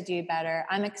excited to do better.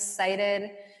 I'm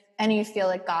excited. And you feel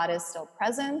like God is still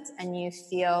present, and you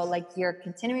feel like you're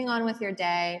continuing on with your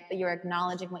day, but you're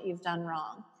acknowledging what you've done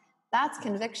wrong. That's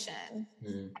conviction.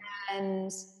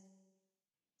 And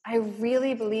I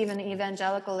really believe in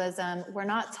evangelicalism. We're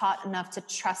not taught enough to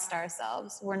trust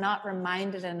ourselves. We're not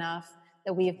reminded enough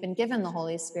that we've been given the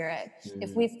Holy Spirit.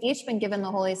 If we've each been given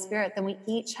the Holy Spirit, then we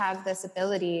each have this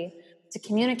ability to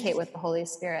communicate with the Holy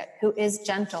Spirit, who is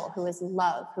gentle, who is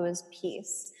love, who is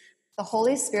peace. The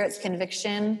Holy Spirit's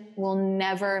conviction will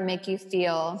never make you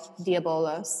feel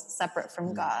diabolos, separate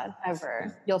from God,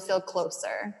 ever. You'll feel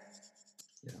closer.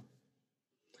 Yeah.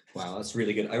 Wow, that's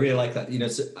really good. I really like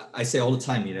that. So I say all the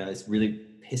time, it's really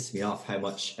pissed me off how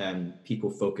much people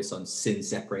focus on sin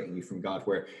separating you from God,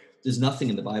 where there's nothing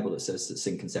in the Bible that says that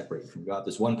sin can separate you from God.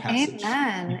 There's one passage.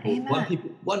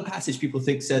 One passage people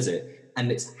think says it,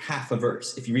 and it's half a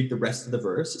verse. If you read the rest of the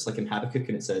verse, it's like in Habakkuk,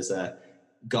 and it says,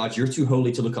 God, you're too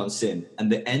holy to look on sin.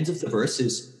 And the end of the verse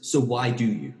is, so why do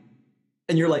you?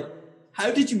 And you're like,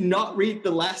 how did you not read the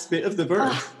last bit of the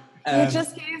verse? You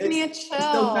just gave me a chill.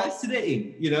 It's so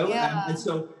fascinating, Yeah. And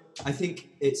so I think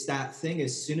it's that thing,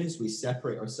 as soon as we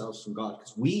separate ourselves from God,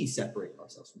 because we separate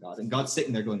ourselves from God, and God's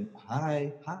sitting there going,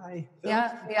 hi.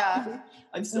 Yeah.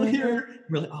 I'm still here. And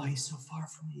we're like, oh, he's so far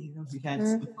from me. You can't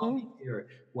stop me here,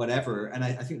 whatever. And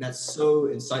I think that's so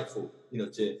insightful,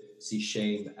 to see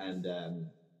shame and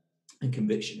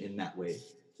conviction in that way,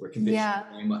 where conviction is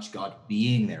very much God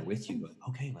being there with you, going,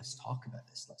 okay, let's talk about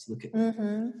this. Let's look at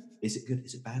is it good?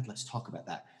 Is it bad? Let's talk about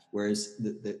that. Whereas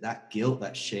that guilt,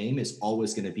 that shame is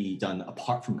always going to be done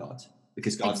apart from God,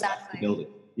 because God's the building,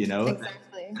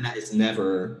 Exactly. and that is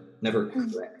never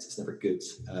correct. It's never good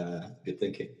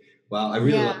thinking. Wow, I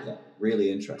really like that. Really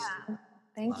interesting. Yeah.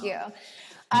 Thank you.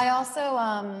 I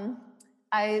also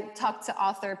I talked to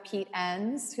author Pete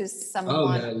Enns, who's someone. Oh,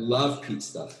 man, I love Pete's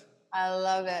stuff. I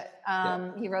love it.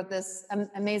 He wrote this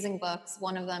amazing books.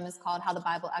 One of them is called How the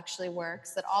Bible Actually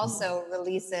Works, that also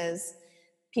releases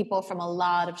people from a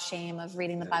lot of shame of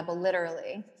reading the Bible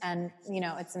literally. And,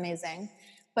 it's amazing.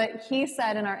 But he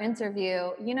said in our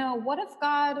interview, what if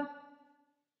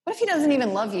he doesn't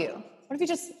even love you? What if he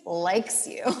just likes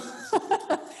you?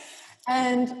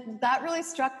 And that really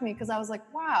struck me, because I was like,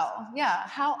 wow,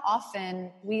 how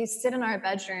often we sit in our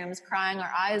bedrooms crying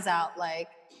our eyes out,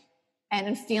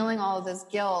 and feeling all of this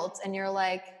guilt. And you're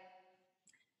like,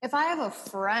 if I have a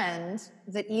friend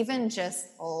that even just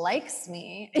likes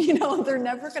me, they're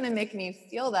never going to make me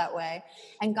feel that way.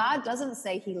 And God doesn't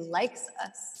say he likes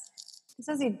us. He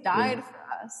says he died for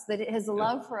us, that his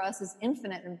love for us is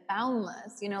infinite and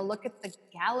boundless. Look at the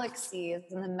galaxies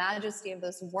and the majesty of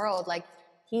this world.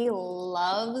 He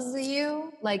loves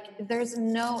you. There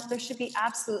should be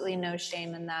absolutely no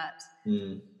shame in that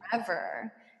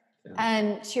ever. Yeah.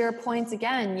 And to your point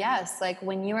again, yes,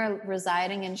 when you are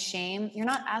residing in shame, you're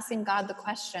not asking God the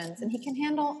questions, and he can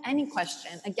handle any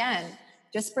question. Again,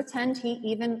 just pretend he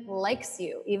even likes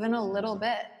you, even a little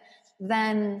bit.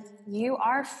 Then you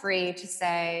are free to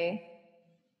say,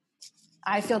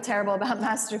 I feel terrible about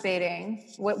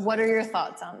masturbating. What are your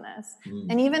thoughts on this?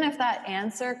 And even if that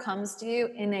answer comes to you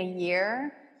in a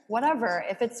year, whatever,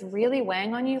 if it's really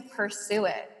weighing on you, pursue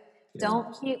it. Yeah.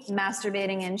 Don't keep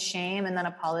masturbating in shame and then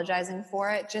apologizing for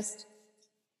it. Just,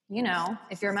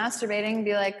 if you're masturbating,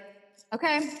 be like,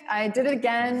 okay, I did it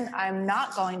again. I'm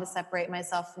not going to separate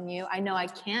myself from you. I know I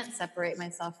can't separate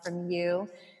myself from you.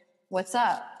 What's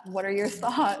up? What are your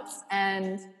thoughts?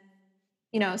 And,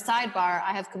 sidebar,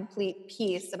 I have complete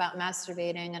peace about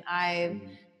masturbating, and I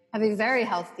have a very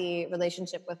healthy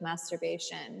relationship with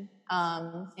masturbation,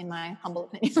 in my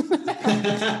humble opinion.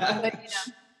 But,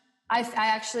 I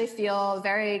actually feel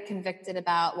very convicted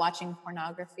about watching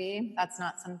pornography. That's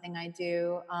not something I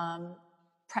do,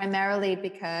 primarily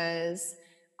because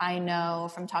I know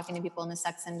from talking to people in the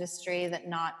sex industry that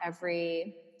not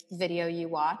every video you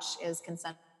watch is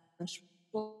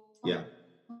consensual. Yeah.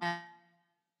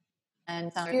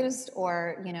 And used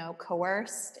or,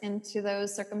 coerced into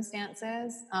those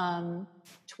circumstances.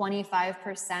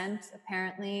 25%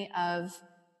 apparently of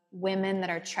women that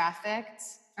are trafficked,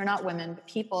 or not women, but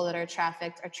people that are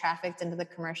trafficked into the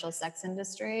commercial sex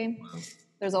industry. Wow.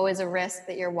 There's always a risk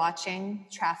that you're watching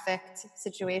trafficked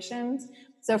situations.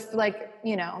 So for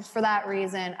that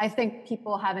reason, I think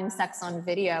people having sex on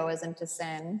video isn't a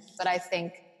sin, but I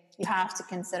think you have to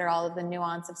consider all of the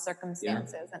nuance of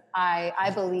circumstances. Yeah. And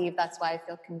I believe that's why I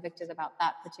feel convicted about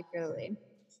that particularly.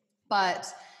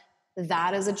 But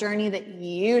that is a journey that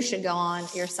you should go on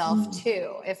yourself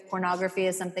too. If pornography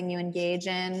is something you engage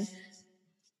in,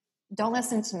 don't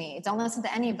listen to me. Don't listen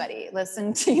to anybody.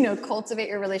 Listen to, cultivate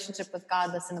your relationship with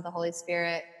God. Listen to the Holy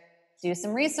Spirit. Do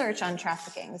some research on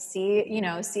trafficking. See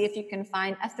if you can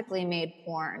find ethically made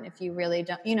porn. If you really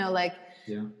don't,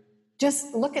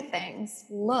 just look at things.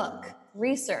 Look,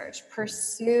 research,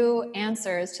 pursue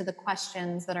answers to the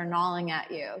questions that are gnawing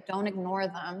at you. Don't ignore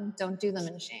them. Don't do them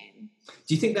in shame.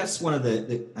 Do you think that's one of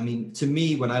to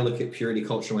me, when I look at purity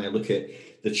culture, when I look at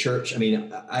the church,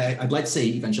 I'd like to say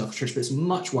evangelical church, but it's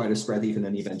much wider spread even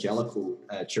than evangelical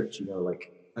church,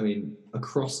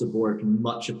 across the board,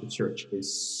 much of the church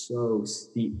is so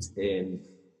steeped in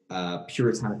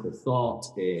puritanical thought,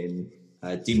 in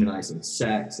demonizing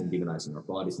sex and demonizing our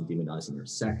bodies and demonizing our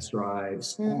sex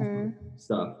drives,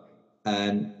 stuff.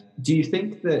 Do you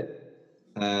think that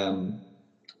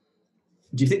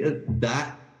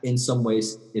that in some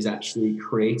ways is actually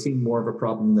creating more of a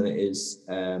problem than it is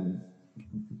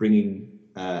bringing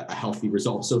a healthy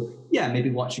result? So yeah,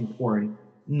 maybe watching porn,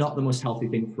 not the most healthy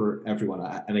thing for everyone.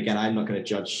 And again, I'm not going to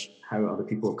judge how other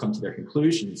people have come to their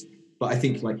conclusions, but I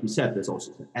think, like you said, there's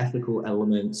also ethical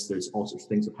elements. There's all sorts of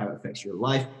things of how it affects your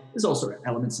life. There's also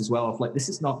elements as well of like, this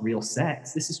is not real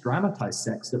sex. This is dramatized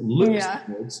sex that looks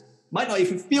good. Might not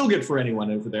even feel good for anyone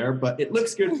over there, but it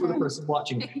looks good for the person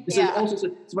watching.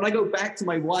 So when I go back to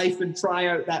my wife and try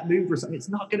out that move or something, it's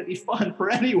not going to be fun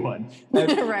for anyone.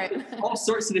 Right. All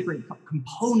sorts of different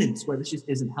components where this just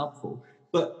isn't helpful.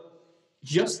 But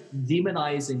just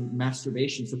demonizing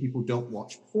masturbation so people don't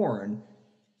watch porn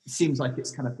seems like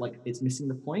it's kind of like it's missing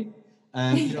the point. Or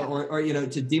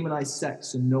to demonize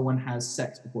sex and no one has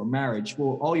sex before marriage.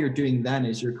 Well, all you're doing then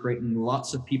is you're creating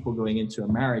lots of people going into a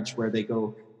marriage where they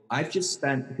go, I've just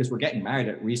spent, because we're getting married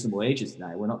at reasonable ages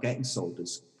now, we're not getting sold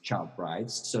as child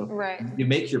brides. So you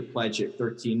make your pledge at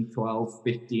 13, 12,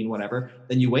 15, whatever.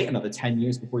 Then you wait another 10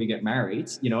 years before you get married,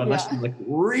 unless you're like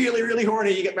really, really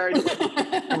horny, you get married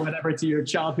or whatever to your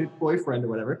childhood boyfriend or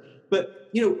whatever. But,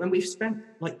 and we've spent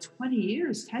like 20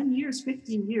 years, 10 years,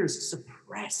 15 years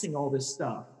suppressing all this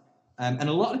stuff. And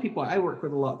a lot of people, I work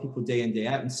with a lot of people day in, day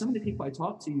out. And some of the people I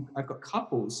talk to, I've got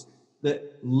couples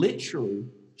that literally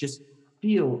just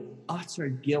feel utter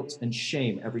guilt and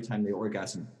shame every time they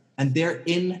orgasm. And they're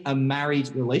in a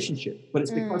married relationship, but it's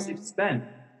because they've spent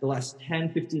the last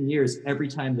 10, 15 years, every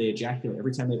time they ejaculate,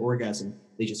 every time they orgasm,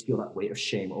 they just feel that weight of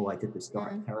shame. Oh, I did this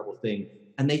dark, terrible thing.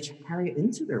 And they carry it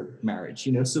into their marriage,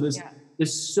 So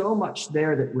there's so much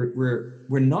there that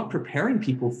we're not preparing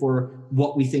people for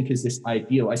what we think is this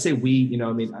ideal. I say we,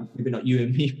 maybe not you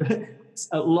and me, but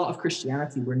a lot of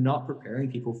Christianity, we're not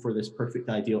preparing people for this perfect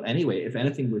ideal anyway. If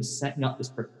anything, we're setting up this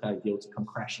perfect ideal to come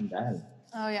crashing down.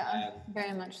 Oh yeah,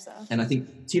 very much so. And I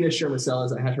think Tina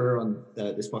Sherman-Sellers, I had her on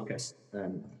this podcast a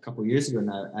couple of years ago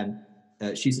now, and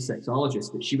she's a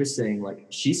sexologist, but she was saying like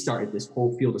she started this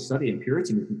whole field of study in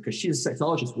purity movement because she's a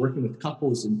sexologist working with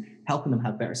couples and helping them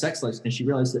have better sex lives. And she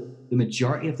realized that the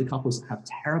majority of the couples that have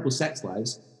terrible sex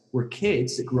lives were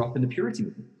kids that grew up in the purity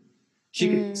movement. She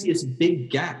could see this big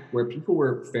gap where people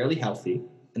were fairly healthy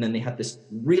and then they had this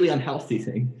really unhealthy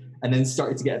thing and then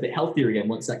started to get a bit healthier again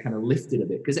once that kind of lifted a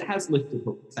bit, because it has lifted,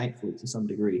 thankfully, to some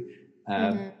degree.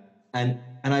 And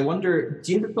I wonder,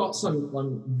 do you have thoughts on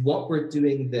what we're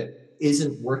doing that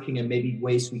isn't working and maybe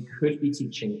ways we could be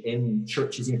teaching in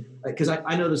churches? Because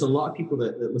I know there's a lot of people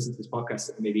that listen to this podcast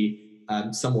that maybe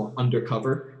somewhat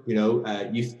undercover,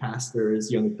 youth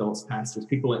pastors, young adults pastors,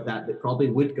 people like that probably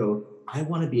would go, I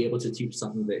want to be able to teach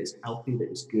something that is healthy,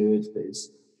 that is good, that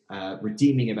is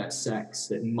redeeming about sex,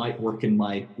 that might work in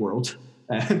my world.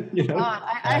 I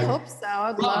hope so.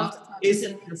 I'd love to talk to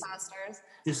some pastors.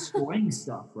 Destroying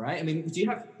stuff, right? Do you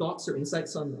have thoughts or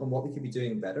insights on what we could be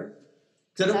doing better?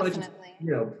 Because I don't want to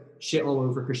just, shit all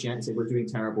over Christianity and say we're doing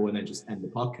terrible and then just end the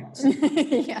podcast.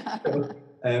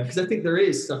 Because I think there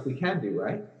is stuff we can do,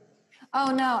 right?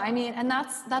 Oh no, and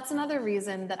that's another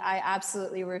reason that I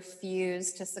absolutely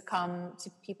refuse to succumb to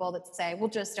people that say, well,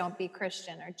 just don't be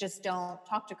Christian or just don't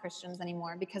talk to Christians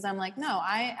anymore. Because I'm like, no,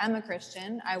 I am a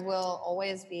Christian. I will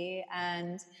always be.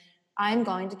 And I'm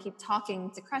going to keep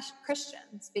talking to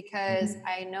Christians because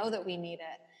I know that we need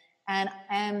it.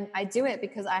 And I do it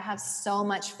because I have so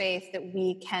much faith that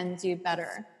we can do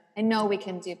better. I know we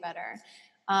can do better.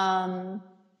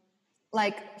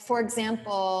 Like, for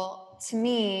example, to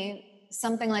me,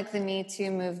 something like the Me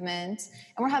Too movement,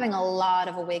 and we're having a lot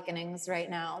of awakenings right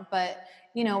now, but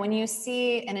when you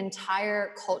see an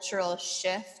entire cultural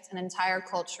shift, an entire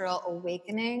cultural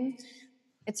awakening,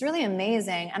 it's really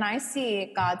amazing. And I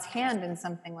see God's hand in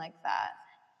something like that.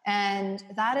 And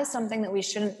that is something that we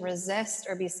shouldn't resist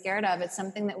or be scared of. It's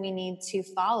something that we need to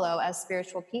follow as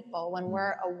spiritual people. When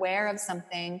we're aware of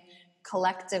something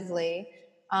collectively,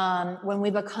 when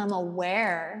we become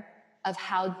aware of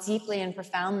how deeply and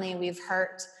profoundly we've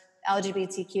hurt the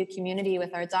LGBTQ community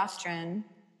with our doctrine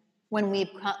when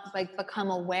we become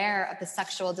aware of the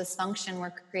sexual dysfunction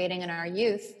we're creating in our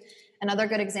youth. Another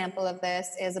good example of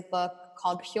this is a book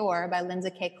called Pure by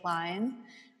Linda K. Klein.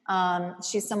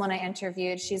 She's someone I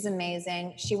interviewed. She's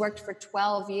amazing. She worked for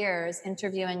 12 years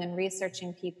interviewing and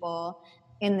researching people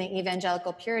in the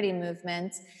evangelical purity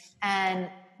movement. And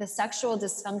the sexual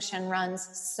dysfunction runs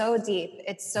so deep.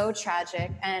 It's so tragic.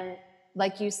 And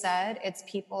like you said, it's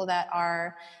people that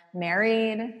are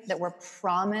married, that were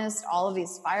promised all of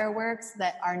these fireworks,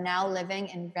 that are now living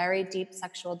in very deep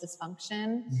sexual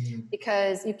dysfunction.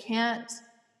 Because you can't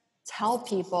tell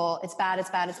people it's bad, it's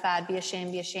bad, it's bad, be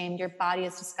ashamed, your body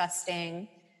is disgusting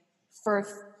for,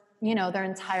 their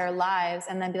entire lives,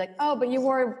 and then be like, oh, but you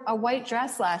wore a white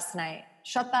dress last night.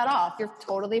 Shut that off. You're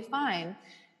totally fine.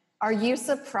 Are you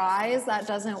surprised that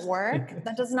doesn't work?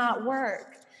 That does not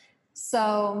work.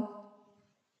 So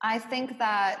I think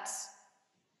that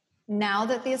now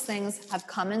that these things have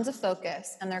come into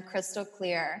focus and they're crystal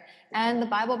clear, and the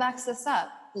Bible backs this up,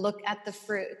 look at the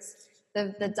fruits.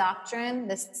 The doctrine,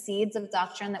 the seeds of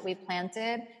doctrine that we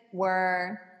planted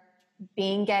were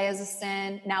being gay is a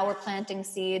sin. Now we're planting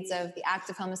seeds of the act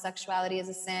of homosexuality as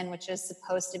a sin, which is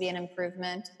supposed to be an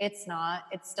improvement. It's not.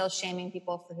 It's still shaming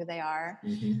people for who they are.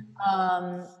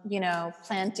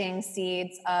 Planting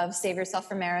seeds of save yourself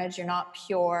for marriage. You're not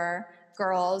pure.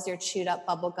 Girls, you're chewed up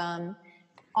bubble gum.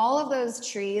 All of those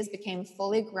trees became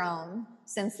fully grown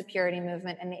since the purity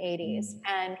movement in the 80s.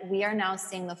 And we are now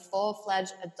seeing the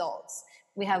full-fledged adults.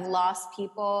 We have lost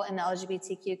people in the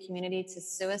LGBTQ community to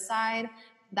suicide.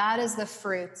 That is the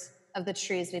fruit of the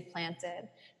trees we planted.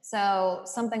 So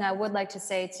something I would like to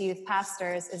say to youth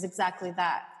pastors is exactly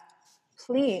that.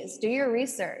 Please do your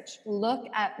research.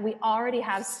 We already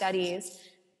have studies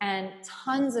and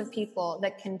tons of people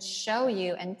that can show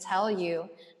you and tell you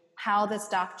how this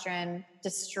doctrine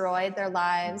destroyed their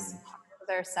lives,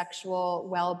 their sexual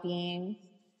well-being.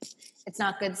 It's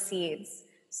not good seeds.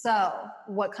 So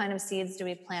what kind of seeds do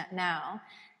we plant now?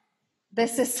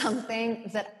 This is something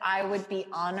that I would be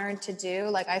honored to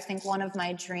do. I think one of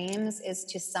my dreams is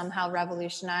to somehow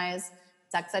revolutionize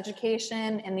sex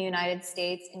education in the United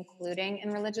States, including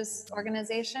in religious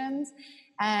organizations.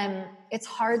 And it's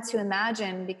hard to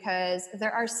imagine because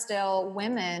there are still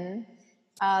women.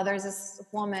 There's this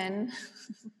woman,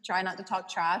 try not to talk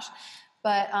trash,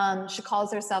 but she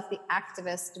calls herself the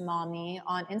activist mommy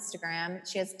on Instagram.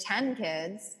 She has 10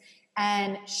 kids,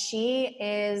 and she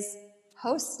is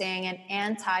hosting an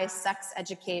anti-sex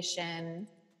education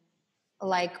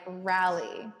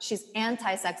rally. She's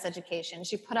anti-sex education.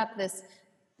 She put up this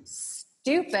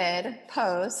stupid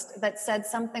post that said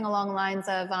something along the lines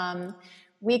of,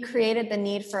 we created the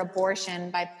need for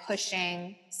abortion by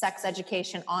pushing sex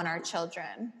education on our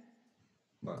children.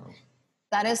 Wow.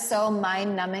 That is so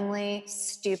mind-numbingly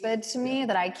stupid to me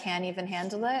that I can't even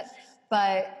handle it.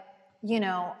 But,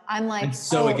 I'm like... And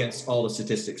so against all the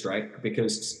statistics, right?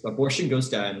 Because abortion goes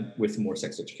down with more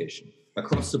sex education.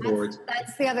 Across the board.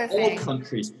 That's the other thing. All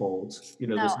countries polled.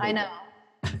 I know.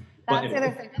 That's the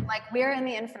other thing. We're in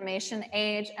the information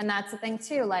age, and that's the thing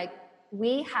too.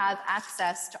 We have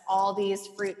access to all these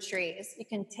fruit trees. You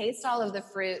can taste all of the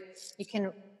fruit. You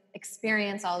can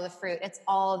experience all of the fruit. It's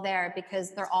all there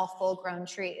because they're all full-grown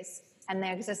trees, and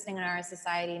they're existing in our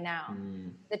society now.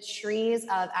 The trees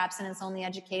of abstinence-only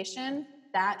education,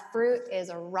 that fruit is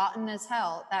rotten as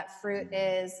hell. That fruit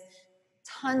is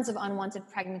tons of unwanted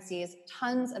pregnancies,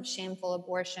 tons of shameful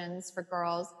abortions for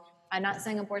girls. I'm not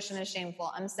saying abortion is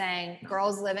shameful. I'm saying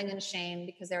girls living in shame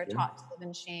because they were taught to live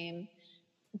in shame.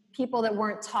 People that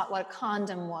weren't taught what a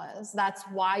condom was. That's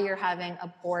why you're having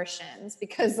abortions,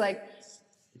 because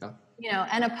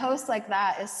and a post like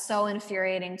that is so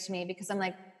infuriating to me because I'm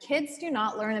like, kids do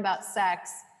not learn about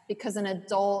sex because an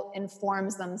adult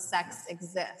informs them sex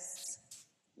exists.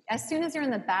 As soon as you're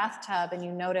in the bathtub and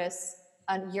you notice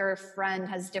your friend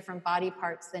has different body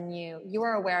parts than you, you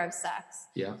are aware of sex.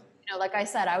 Yeah. Like I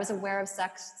said, I was aware of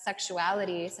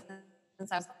sexuality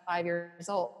since I was 5 years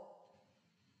old.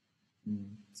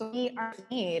 So we are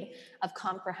in need of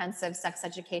comprehensive sex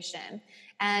education.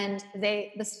 And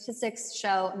the statistics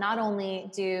show not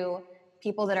only do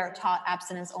people that are taught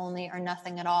abstinence only or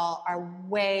nothing at all are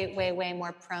way, way, way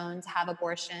more prone to have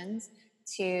abortions,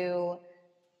 to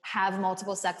have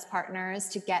multiple sex partners,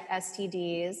 to get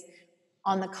STDs.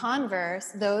 On the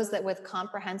converse, those that with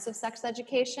comprehensive sex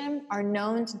education are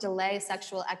known to delay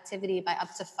sexual activity by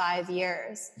up to 5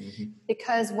 years.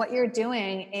 Because what you're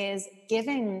doing is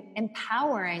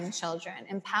empowering children,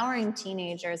 empowering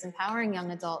teenagers, empowering young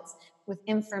adults with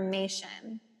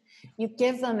information. You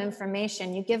give them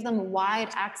information, you give them wide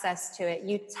access to it.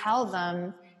 You tell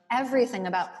them everything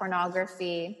about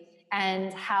pornography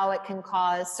and how it can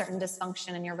cause certain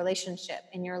dysfunction in your relationship,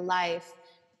 in your life.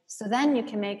 So then you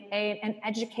can make an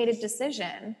educated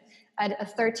decision. A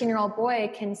 13-year-old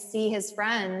boy can see his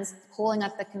friends pulling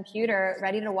up the computer,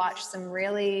 ready to watch some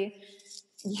really,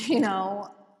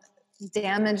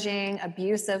 damaging,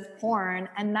 abusive porn.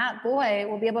 And that boy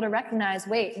will be able to recognize,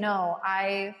 wait, no,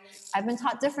 I've been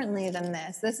taught differently than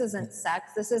this. This isn't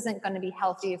sex. This isn't going to be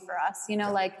healthy for us.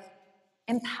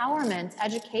 Empowerment,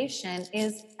 education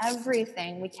is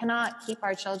everything. We cannot keep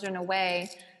our children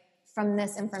away from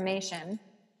this information.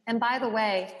 And by the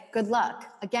way, good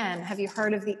luck. Again, have you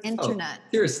heard of the internet? Oh,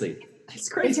 seriously. It's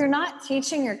crazy. If you're not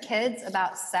teaching your kids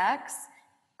about sex,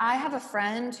 I have a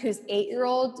friend whose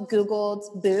 8-year-old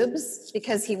Googled boobs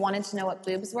because he wanted to know what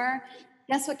boobs were.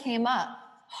 Guess what came up?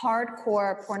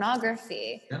 Hardcore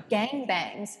pornography,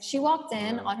 gangbangs. She walked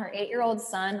in on her 8-year-old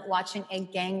son watching a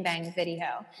gangbang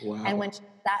video. Wow. And when she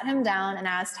sat him down and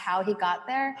asked how he got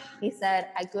there, he said,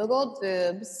 I Googled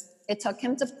boobs. It took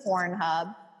him to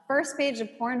Pornhub. First page of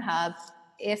Pornhub,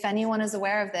 if anyone is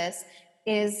aware of this,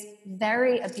 is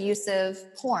very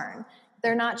abusive porn.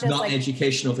 They're not just not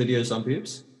educational videos on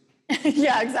boobs.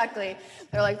 Yeah, exactly.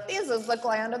 They're like, this is the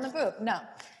gland on the boob. No,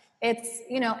 it's,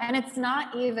 and it's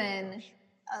not even,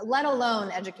 let alone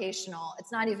educational.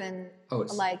 It's not even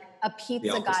like a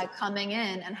pizza guy coming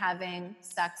in and having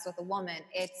sex with a woman.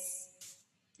 It's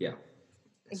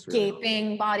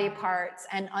gaping body parts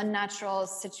and unnatural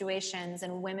situations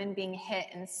and women being hit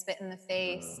and spit in the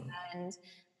face and,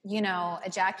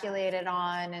 ejaculated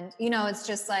on. And, it's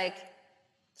just like,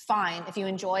 fine. If you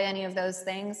enjoy any of those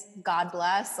things, God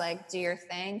bless, do your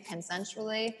thing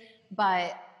consensually.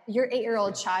 But your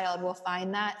 8-year-old child will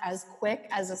find that as quick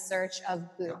as a search of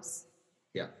boobs.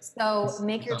 Yeah. So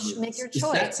make your choice.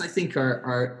 Stats, I think,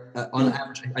 are on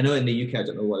average. I know in the UK, I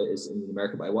don't know what it is in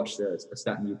America, but I watched a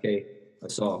stat in the UK I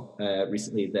saw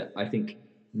recently that I think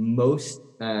most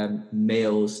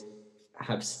males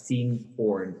have seen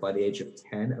porn by the age of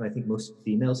 10, and I think most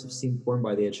females have seen porn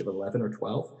by the age of 11 or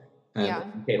 12.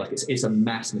 Okay, it's a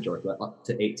mass majority, up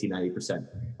to 80-90%.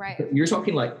 Right. But you're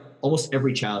talking almost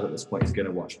every child at this point is going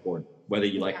to watch porn, whether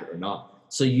you like it or not.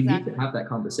 So you need to have that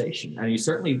conversation, and you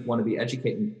certainly want to be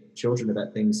educating children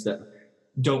about things that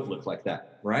don't look like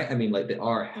that, right? I mean, they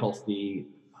are healthy,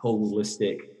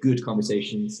 holistic, good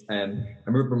conversations. I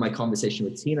remember my conversation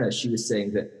with Tina. She was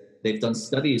saying that they've done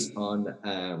studies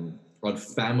on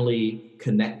family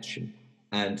connection.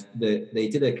 And they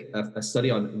did a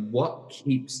study on what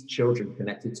keeps children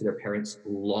connected to their parents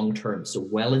long-term. So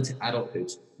well into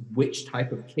adulthood, which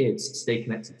type of kids stay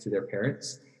connected to their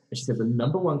parents. And she said the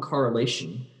number one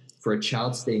correlation for a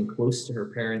child staying close to her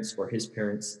parents or his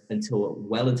parents until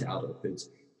well into adulthood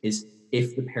is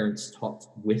if the parents talked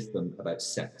with them about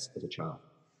sex as a child.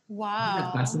 Wow. Isn't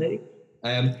that fascinating?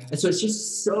 And so it's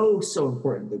just so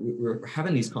important that we're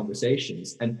having these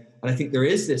conversations. And I think there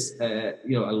is this, a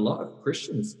lot of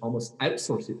Christians almost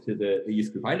outsource it to the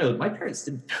youth group. I know my parents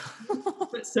didn't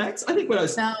about sex. I think when I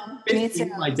was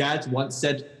 15, my dad once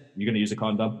said, "You're going to use a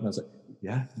condom?" And I was like,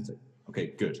 "Yeah." He's like,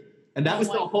 "Okay, good." And that was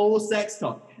the whole sex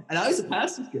talk. And I was a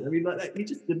pastor's kid. I mean, he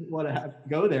just didn't want to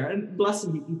go there. And bless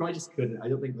him, he probably just couldn't. I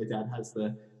don't think my dad has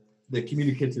the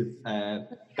communicative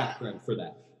background for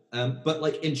that.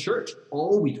 But in church,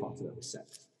 all we talked about was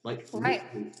sex.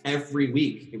 Every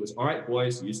week, it was, all right,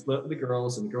 boys, you split with the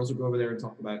girls, and the girls would go over there and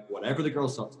talk about whatever the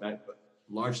girls talked about, but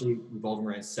largely revolving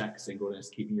around sex, singleness,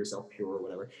 keeping yourself pure or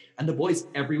whatever. And the boys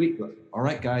every week go, all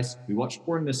right, guys, we watched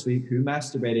porn this week. Who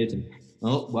masturbated? And,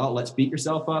 oh, well, let's beat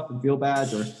yourself up and feel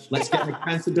bad, or let's get in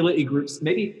accountability groups.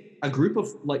 Maybe a group of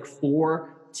 4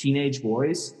 teenage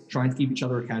boys trying to keep each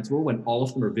other accountable when all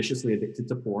of them are viciously addicted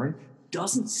to porn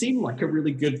doesn't seem like a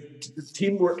really good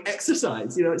teamwork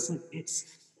exercise.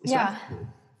 It's yeah.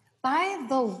 By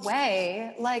the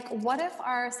way, what if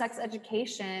our sex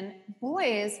education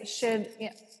boys should,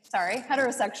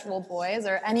 heterosexual boys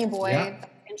or any boy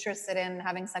interested in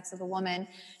having sex with a woman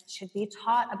should be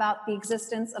taught about the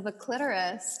existence of a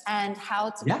clitoris and how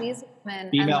to please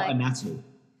women. Female anatomy.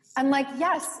 And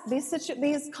yes,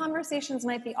 these conversations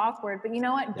might be awkward, but you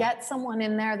know what? Yeah. Get someone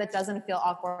in there that doesn't feel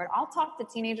awkward. I'll talk to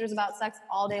teenagers about sex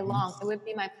all day long. It would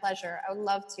be my pleasure. I would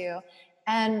love to.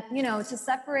 And, to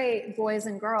separate boys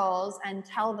and girls and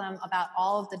tell them about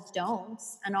all of the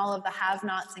don'ts and all of the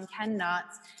have-nots and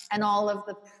can-nots and all of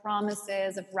the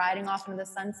promises of riding off into the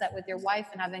sunset with your wife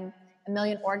and having a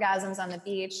million orgasms on the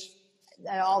beach,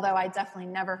 although I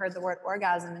definitely never heard the word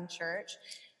orgasm in church.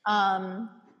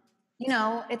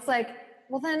 It's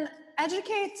well, then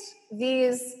educate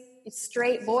these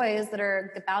straight boys that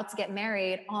are about to get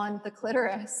married on the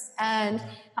clitoris and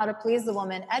how to please the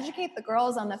woman. Educate the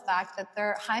girls on the fact that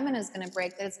their hymen is going to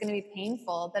break, that it's going to be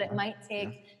painful, that it might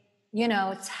take,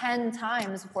 10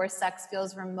 times before sex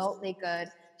feels remotely good.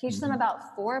 Teach them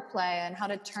about foreplay and how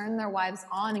to turn their wives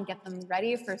on and get them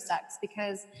ready for sex.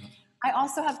 Because I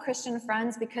also have Christian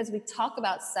friends, because we talk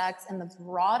about sex in the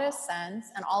broadest sense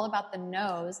and all about the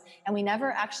no's, and we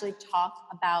never actually talk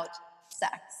about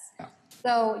sex.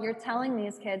 So you're telling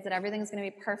these kids that everything's going to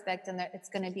be perfect and that it's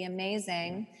going to be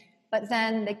amazing, but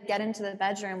then they get into the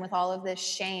bedroom with all of this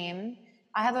shame.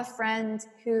 I have a friend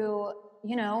who,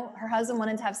 her husband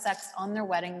wanted to have sex on their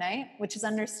wedding night, which is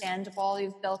understandable.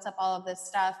 You've built up all of this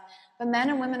stuff, but men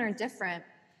and women are different.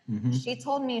 She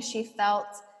told me she felt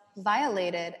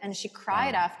violated and she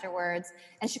cried afterwards,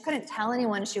 and she couldn't tell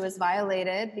anyone she was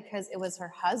violated because it was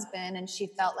her husband, and she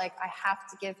felt like, I have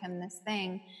to give him this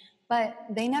thing. But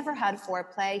they never had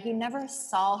foreplay. He never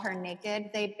saw her naked.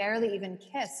 They barely even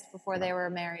kissed before they were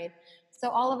married. So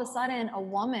all of a sudden, a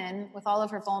woman with all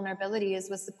of her vulnerabilities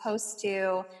was supposed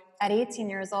to, at 18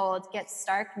 years old, get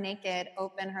stark naked,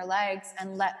 open her legs,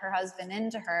 and let her husband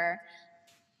into her.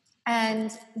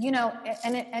 And,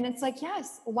 and it's like,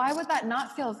 yes, why would that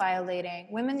not feel violating?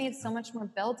 Women need so much more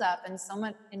buildup, and so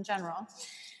much in general.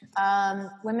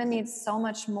 Women need so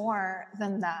much more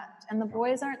than that. And the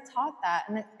boys aren't taught that.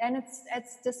 And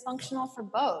it's dysfunctional for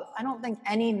both. I don't think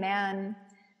any man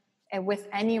with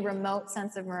any remote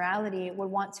sense of morality would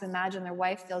want to imagine their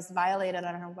wife feels violated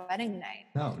on her wedding night.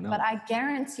 No. But I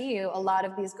guarantee you a lot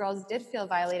of these girls did feel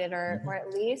violated, or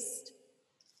at least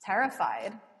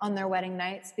terrified on their wedding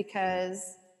nights,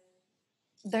 because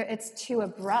it's too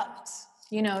abrupt.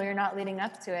 You're not leading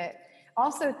up to it.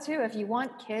 Also, too, if you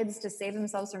want kids to save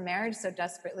themselves from marriage so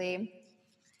desperately,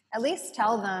 at least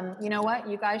tell them, you know what,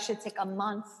 you guys should take a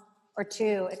month or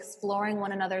two exploring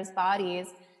one another's bodies,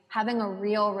 having a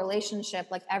real relationship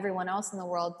like everyone else in the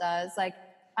world does. Like,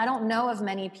 I don't know of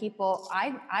many people,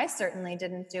 I certainly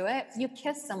didn't do it. You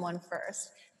kiss someone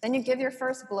first, then you give your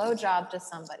first blowjob to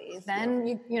somebody,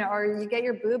 then or you get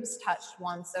your boobs touched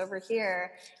once over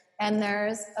here, and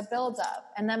there's a buildup.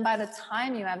 And then by the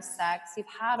time you have sex, you've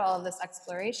had all of this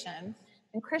exploration.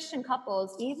 And Christian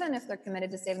couples, even if they're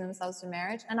committed to saving themselves from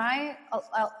marriage, and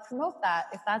I'll promote that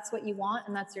if that's what you want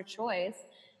and that's your choice.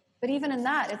 But even in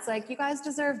that, it's like, you guys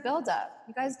deserve buildup.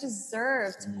 You guys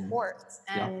deserve to court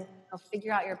and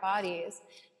figure out your bodies.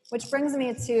 Which brings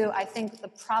me to, I think,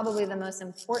 probably the most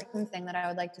important thing that I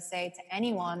would like to say to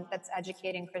anyone that's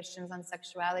educating Christians on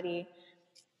sexuality.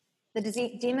 The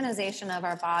demonization of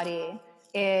our body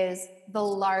is the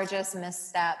largest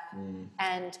misstep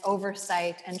and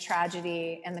oversight and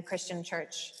tragedy in the Christian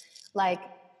church. Like,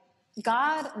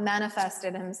 God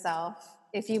manifested himself,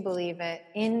 if you believe it,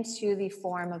 into the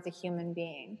form of the human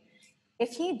being. If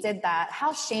he did that,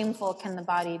 how shameful can the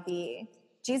body be?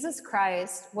 Jesus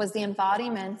Christ was the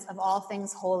embodiment of all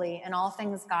things holy and all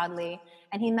things godly,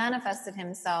 and he manifested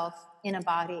himself in a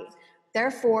body.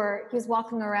 Therefore, he's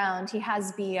walking around, he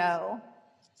has BO,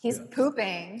 he's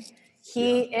pooping,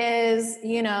 he is,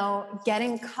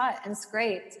 getting cut and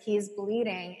scraped, he's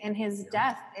bleeding. In his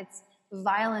death, it's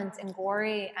violent and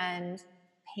gory and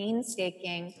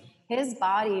painstaking. His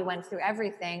body went through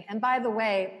everything. And by the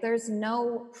way, there's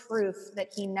no proof that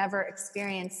he never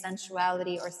experienced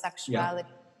sensuality or sexuality.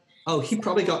 Yeah. Oh, he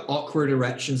probably got awkward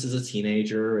erections as a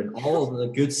teenager and all of the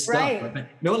good stuff. Right.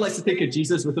 No one likes to think of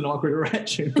Jesus with an awkward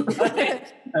erection.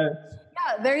 Right?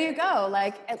 Yeah, there you go.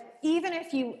 Like, even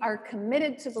if you are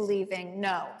committed to believing,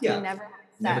 no, he never had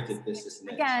sex. Never did this.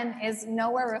 Again, is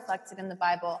nowhere reflected in the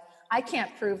Bible. I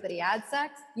can't prove that he had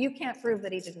sex. You can't prove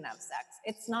that he didn't have sex.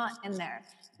 It's not in there.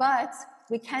 But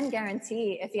we can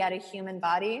guarantee if he had a human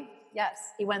body,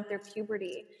 yes, he went through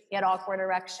puberty. He had awkward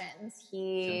erections.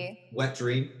 Wet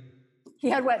dream. He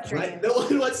had wet dreams. Right? No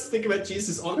one wants to think about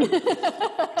Jesus awkward,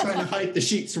 trying to hide the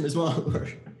sheets from his mom.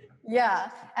 Yeah,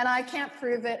 and I can't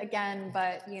prove it again,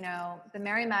 but, the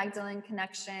Mary Magdalene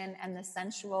connection and the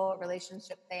sensual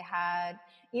relationship they had,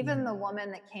 even the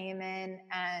woman that came in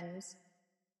and,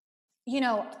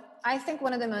 I think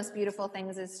one of the most beautiful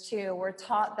things is, too, we're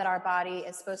taught that our body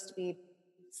is supposed to be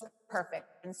perfect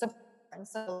and so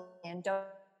and don't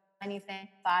do anything,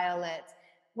 file it.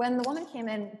 When the woman came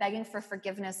in begging for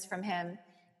forgiveness from him,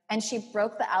 and she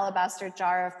broke the alabaster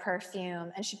jar of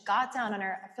perfume, and she got down on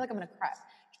her, I feel like I'm going to cry.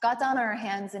 She got down on her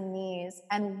hands and knees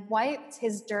and wiped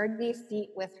his dirty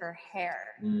feet with her hair.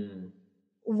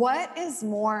 What is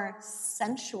more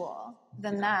sensual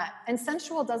than that? And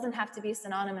sensual doesn't have to be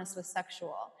synonymous with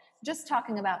sexual. Just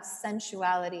talking about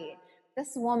sensuality.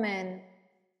 This woman,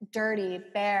 dirty,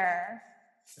 bare,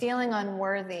 feeling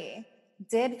unworthy,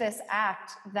 did this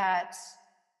act that,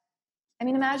 I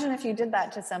mean, imagine if you did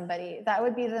that to somebody. That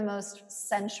would be the most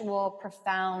sensual,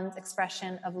 profound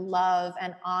expression of love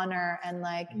and honor and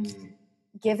like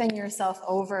giving yourself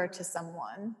over to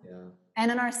someone. Yeah.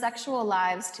 And in our sexual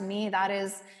lives, to me, that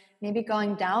is maybe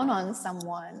going down on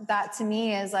someone. That to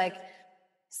me is like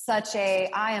such a,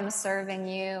 I am serving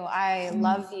you, I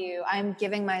love you, I'm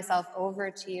giving myself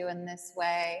over to you in this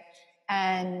way.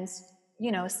 And,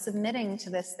 you know, submitting to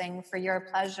this thing for your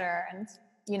pleasure. And,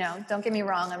 you know, don't get me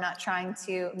wrong, I'm not trying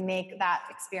to make that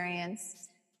experience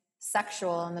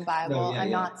sexual in the Bible.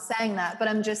 I'm not saying that, but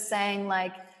I'm just saying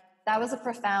like, that was a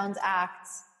profound act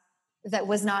that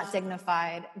was not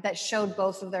dignified, that showed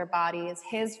both of their bodies.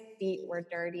 His feet were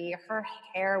dirty, her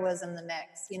hair was in the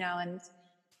mix, you know, and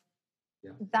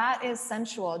that is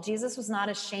sensual. Jesus was not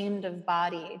ashamed of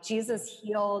body. Jesus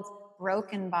healed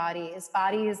broken bodies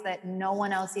that no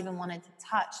one else even wanted to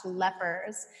touch,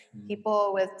 lepers,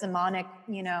 people with demonic,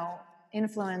 you know,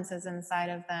 influences inside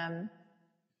of them.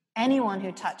 Anyone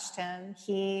who touched him,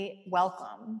 he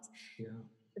welcomed. Yeah.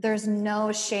 There's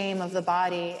no shame of the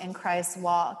body in Christ's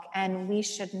walk, and we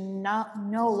should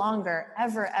no longer,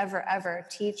 ever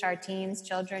teach our teens,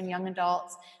 children, young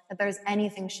adults that there's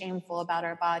anything shameful about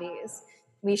our bodies.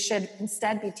 We should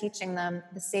instead be teaching them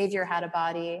the Savior had a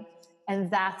body, and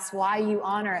that's why you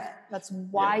honor it. That's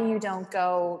why you don't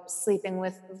go sleeping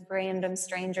with random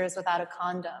strangers without a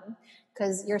condom,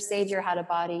 because your Savior had a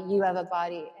body, you have a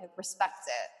body. Respect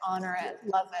it, honor it,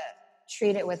 love it,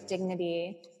 treat it with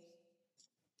dignity.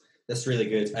 That's really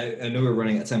good. I know we're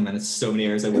running out of time, man. It's so many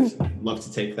areas I would love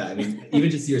to take that. I mean, even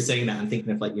just you're saying that, I'm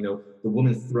thinking of like, you know, the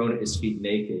woman thrown at his feet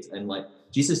naked, and like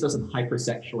Jesus doesn't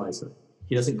hypersexualize her.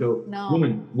 He doesn't go,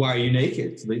 woman, why are you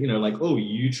naked? So, you know, like, oh,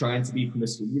 you trying to be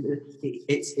promiscuous.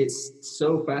 It's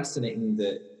so fascinating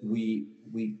that we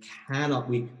cannot,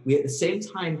 we at the same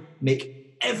time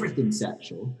make everything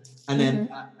sexual, and then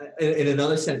in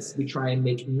another sense, we try and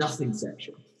make nothing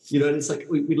sexual. You know, and it's like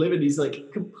we live in these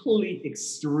like complete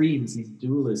extremes, these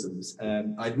dualisms.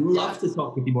 I'd love to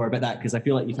talk with you more about that, because I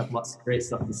feel like you have lots of great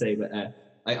stuff to say. But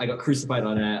I got crucified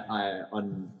on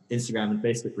Instagram and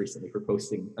Facebook recently for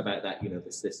posting about that. You know,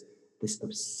 this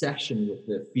obsession with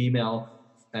the female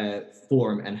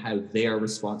form and how they are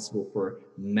responsible for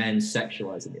men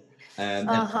sexualizing it. And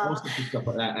also stuff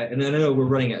like that. And I know we're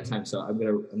running out of time, so I'm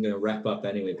gonna wrap up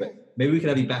anyway. But maybe we could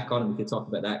have you back on and we could talk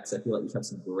about that, because I feel like you have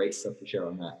some great stuff to share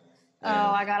on that.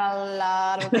 I got a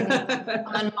lot of opinions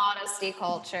on modesty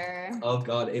culture. Oh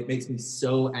God, it makes me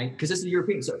so angry, because this is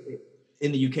European. So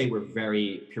in the UK, we're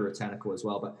very puritanical as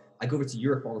well. But I go over to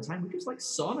Europe all the time. We just like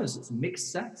saunas. It's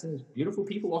mixed sex, and there's beautiful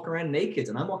people walking around naked,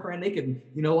 and I'm walking around naked. And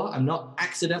you know what? I'm not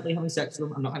accidentally having sex with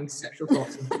them. I'm not having sexual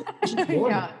thoughts. It's just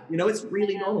normal. You know, it's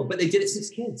really normal. But they did it since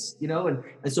kids. You know, and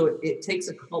so it takes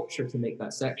a culture to make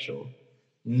that sexual,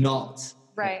 not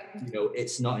right. You know,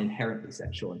 it's not inherently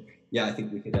sexual. And yeah, I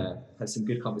think we could have some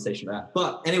good conversation about that.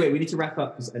 But anyway, we need to wrap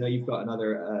up, because I know you've got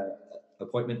another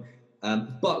appointment.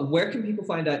 But where can people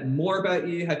find out more about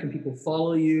you? How can people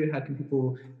follow you? How can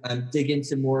people dig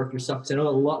into more of your stuff? Because I know a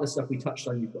lot of the stuff we touched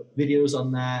on, you've got videos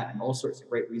on that and all sorts of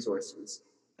great resources.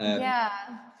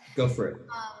 Go for it.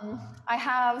 I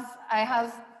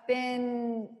have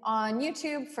been on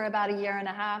YouTube for about 1.5 years.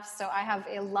 So I have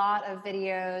a lot of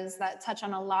videos that touch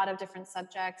on a lot of different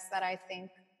subjects that I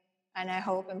think, and I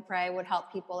hope and pray would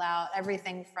help people out.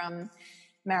 Everything from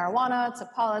marijuana to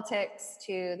politics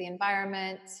to the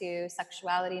environment to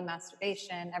sexuality,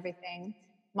 masturbation, everything.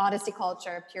 Modesty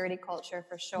culture, purity culture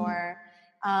for sure.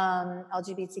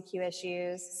 LGBTQ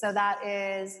issues. So that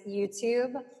is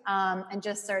YouTube, and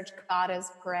just search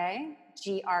GodisGrey,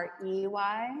 GREY.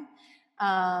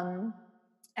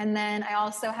 And then I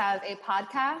also have a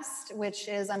podcast, which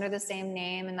is under the same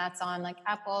name, and that's on like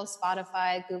Apple,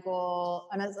 Spotify, Google,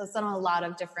 and it's on a lot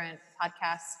of different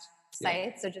podcast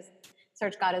sites. So just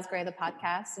search GodisGrey, the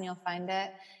podcast, and you'll find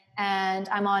it. And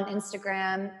I'm on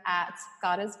Instagram at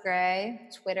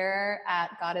GodisGrey, Twitter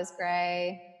at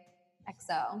GodisGrey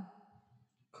XO.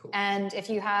 Cool. And if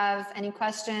you have any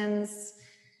questions,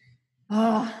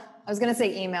 I was going to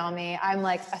say email me. I'm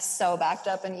like so backed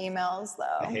up in emails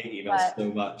though. I hate emails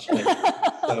so much.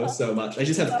 So much. I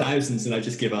just have thousands and I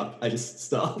just give up. I just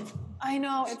stop. I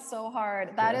know, it's so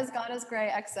hard. That is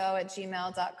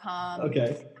GodisGreyXO@gmail.com.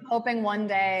 Okay. I'm hoping one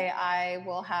day I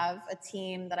will have a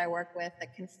team that I work with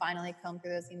that can finally comb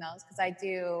through those emails, because I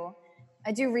do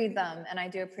read them and I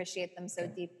do appreciate them so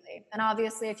deeply. And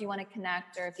obviously, if you want to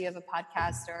connect, or if you have a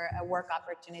podcast or a work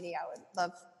opportunity, I would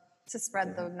love to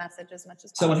spread the message as much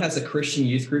as possible. Someone has a Christian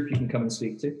youth group you can come and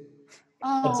speak to.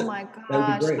 Oh my gosh.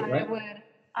 That would be great, right?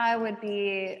 I would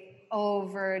be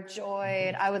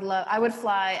overjoyed. I would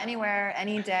fly anywhere,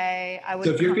 any day. I would.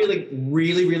 So if you're feeling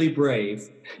really, really brave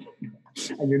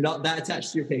and you're not that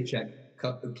attached to your paycheck,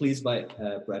 please invite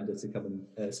Brenda to come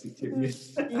and speak to you.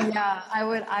 Yeah, I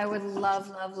would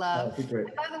love. That'd be great.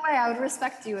 And by the way, I would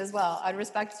respect you as well. I'd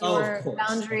respect your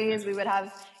boundaries. We would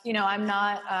have, I'm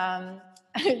not,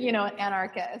 an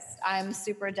anarchist. I'm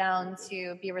super down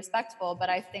to be respectful, but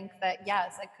I think that,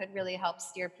 yes, I could really help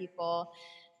steer people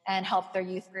and help their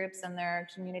youth groups and their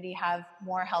community have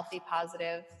more healthy,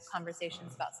 positive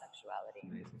conversations about sexuality.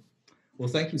 Amazing. Well,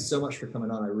 thank you so much for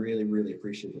coming on. I really, really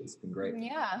appreciate it. It's been great.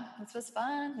 Yeah, this was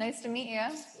fun. Nice to meet you.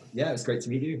 Yeah, it was great to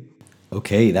meet you.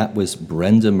 Okay, that was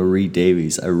Brenda Marie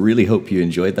Davies. I really hope you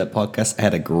enjoyed that podcast. I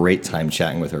had a great time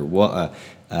chatting with her. What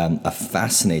a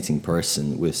fascinating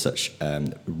person with such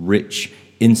rich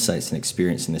insights and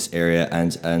experience in this area,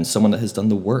 and someone that has done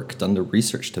the work, done the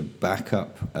research to back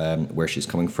up where she's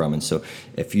coming from. And so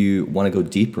if you want to go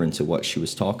deeper into what she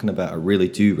was talking about, I really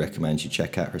do recommend you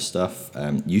check out her stuff.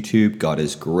 YouTube,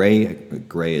 GodisGrey.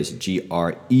 Grey is Grey,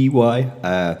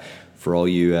 for all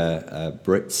you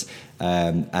Brits.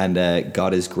 And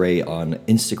GodisGrey on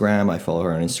Instagram. I follow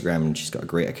her on Instagram, and she's got a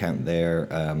great account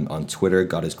there. On Twitter,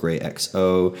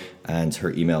 GodisGreyXO, and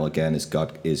her email again is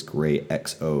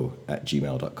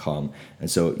godisgreyxo@gmail.com.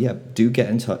 And so, yeah, do get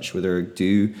in touch with her.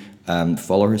 Do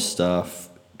follow her stuff.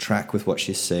 Track with what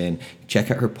she's saying.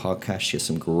 Check out her podcast. She has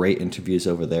some great interviews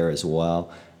over there as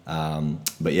well.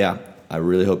 But yeah, I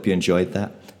really hope you enjoyed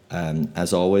that.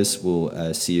 As always,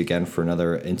 we'll see you again for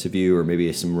another interview or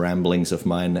maybe some ramblings of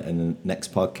mine in the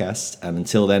next podcast. And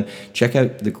until then, check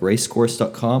out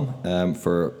thegracecourse.com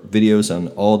for videos on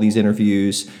all these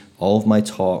interviews, all of my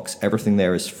talks. Everything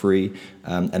there is free.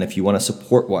 And if you want to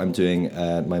support what I'm doing,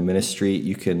 my ministry,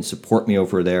 you can support me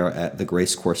over there at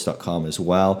thegracecourse.com as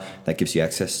well. That gives you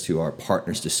access to our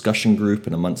partners discussion group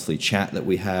and a monthly chat that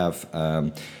we have.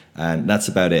 And that's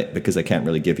about it, because I can't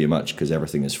really give you much because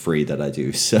everything is free that I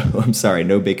do. So I'm sorry,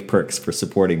 no big perks for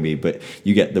supporting me, but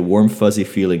you get the warm, fuzzy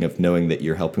feeling of knowing that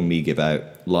you're helping me give out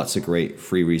lots of great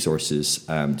free resources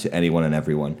to anyone and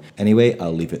everyone. Anyway,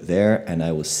 I'll leave it there, and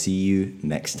I will see you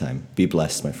next time. Be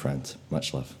blessed, my friend.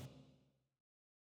 Much love.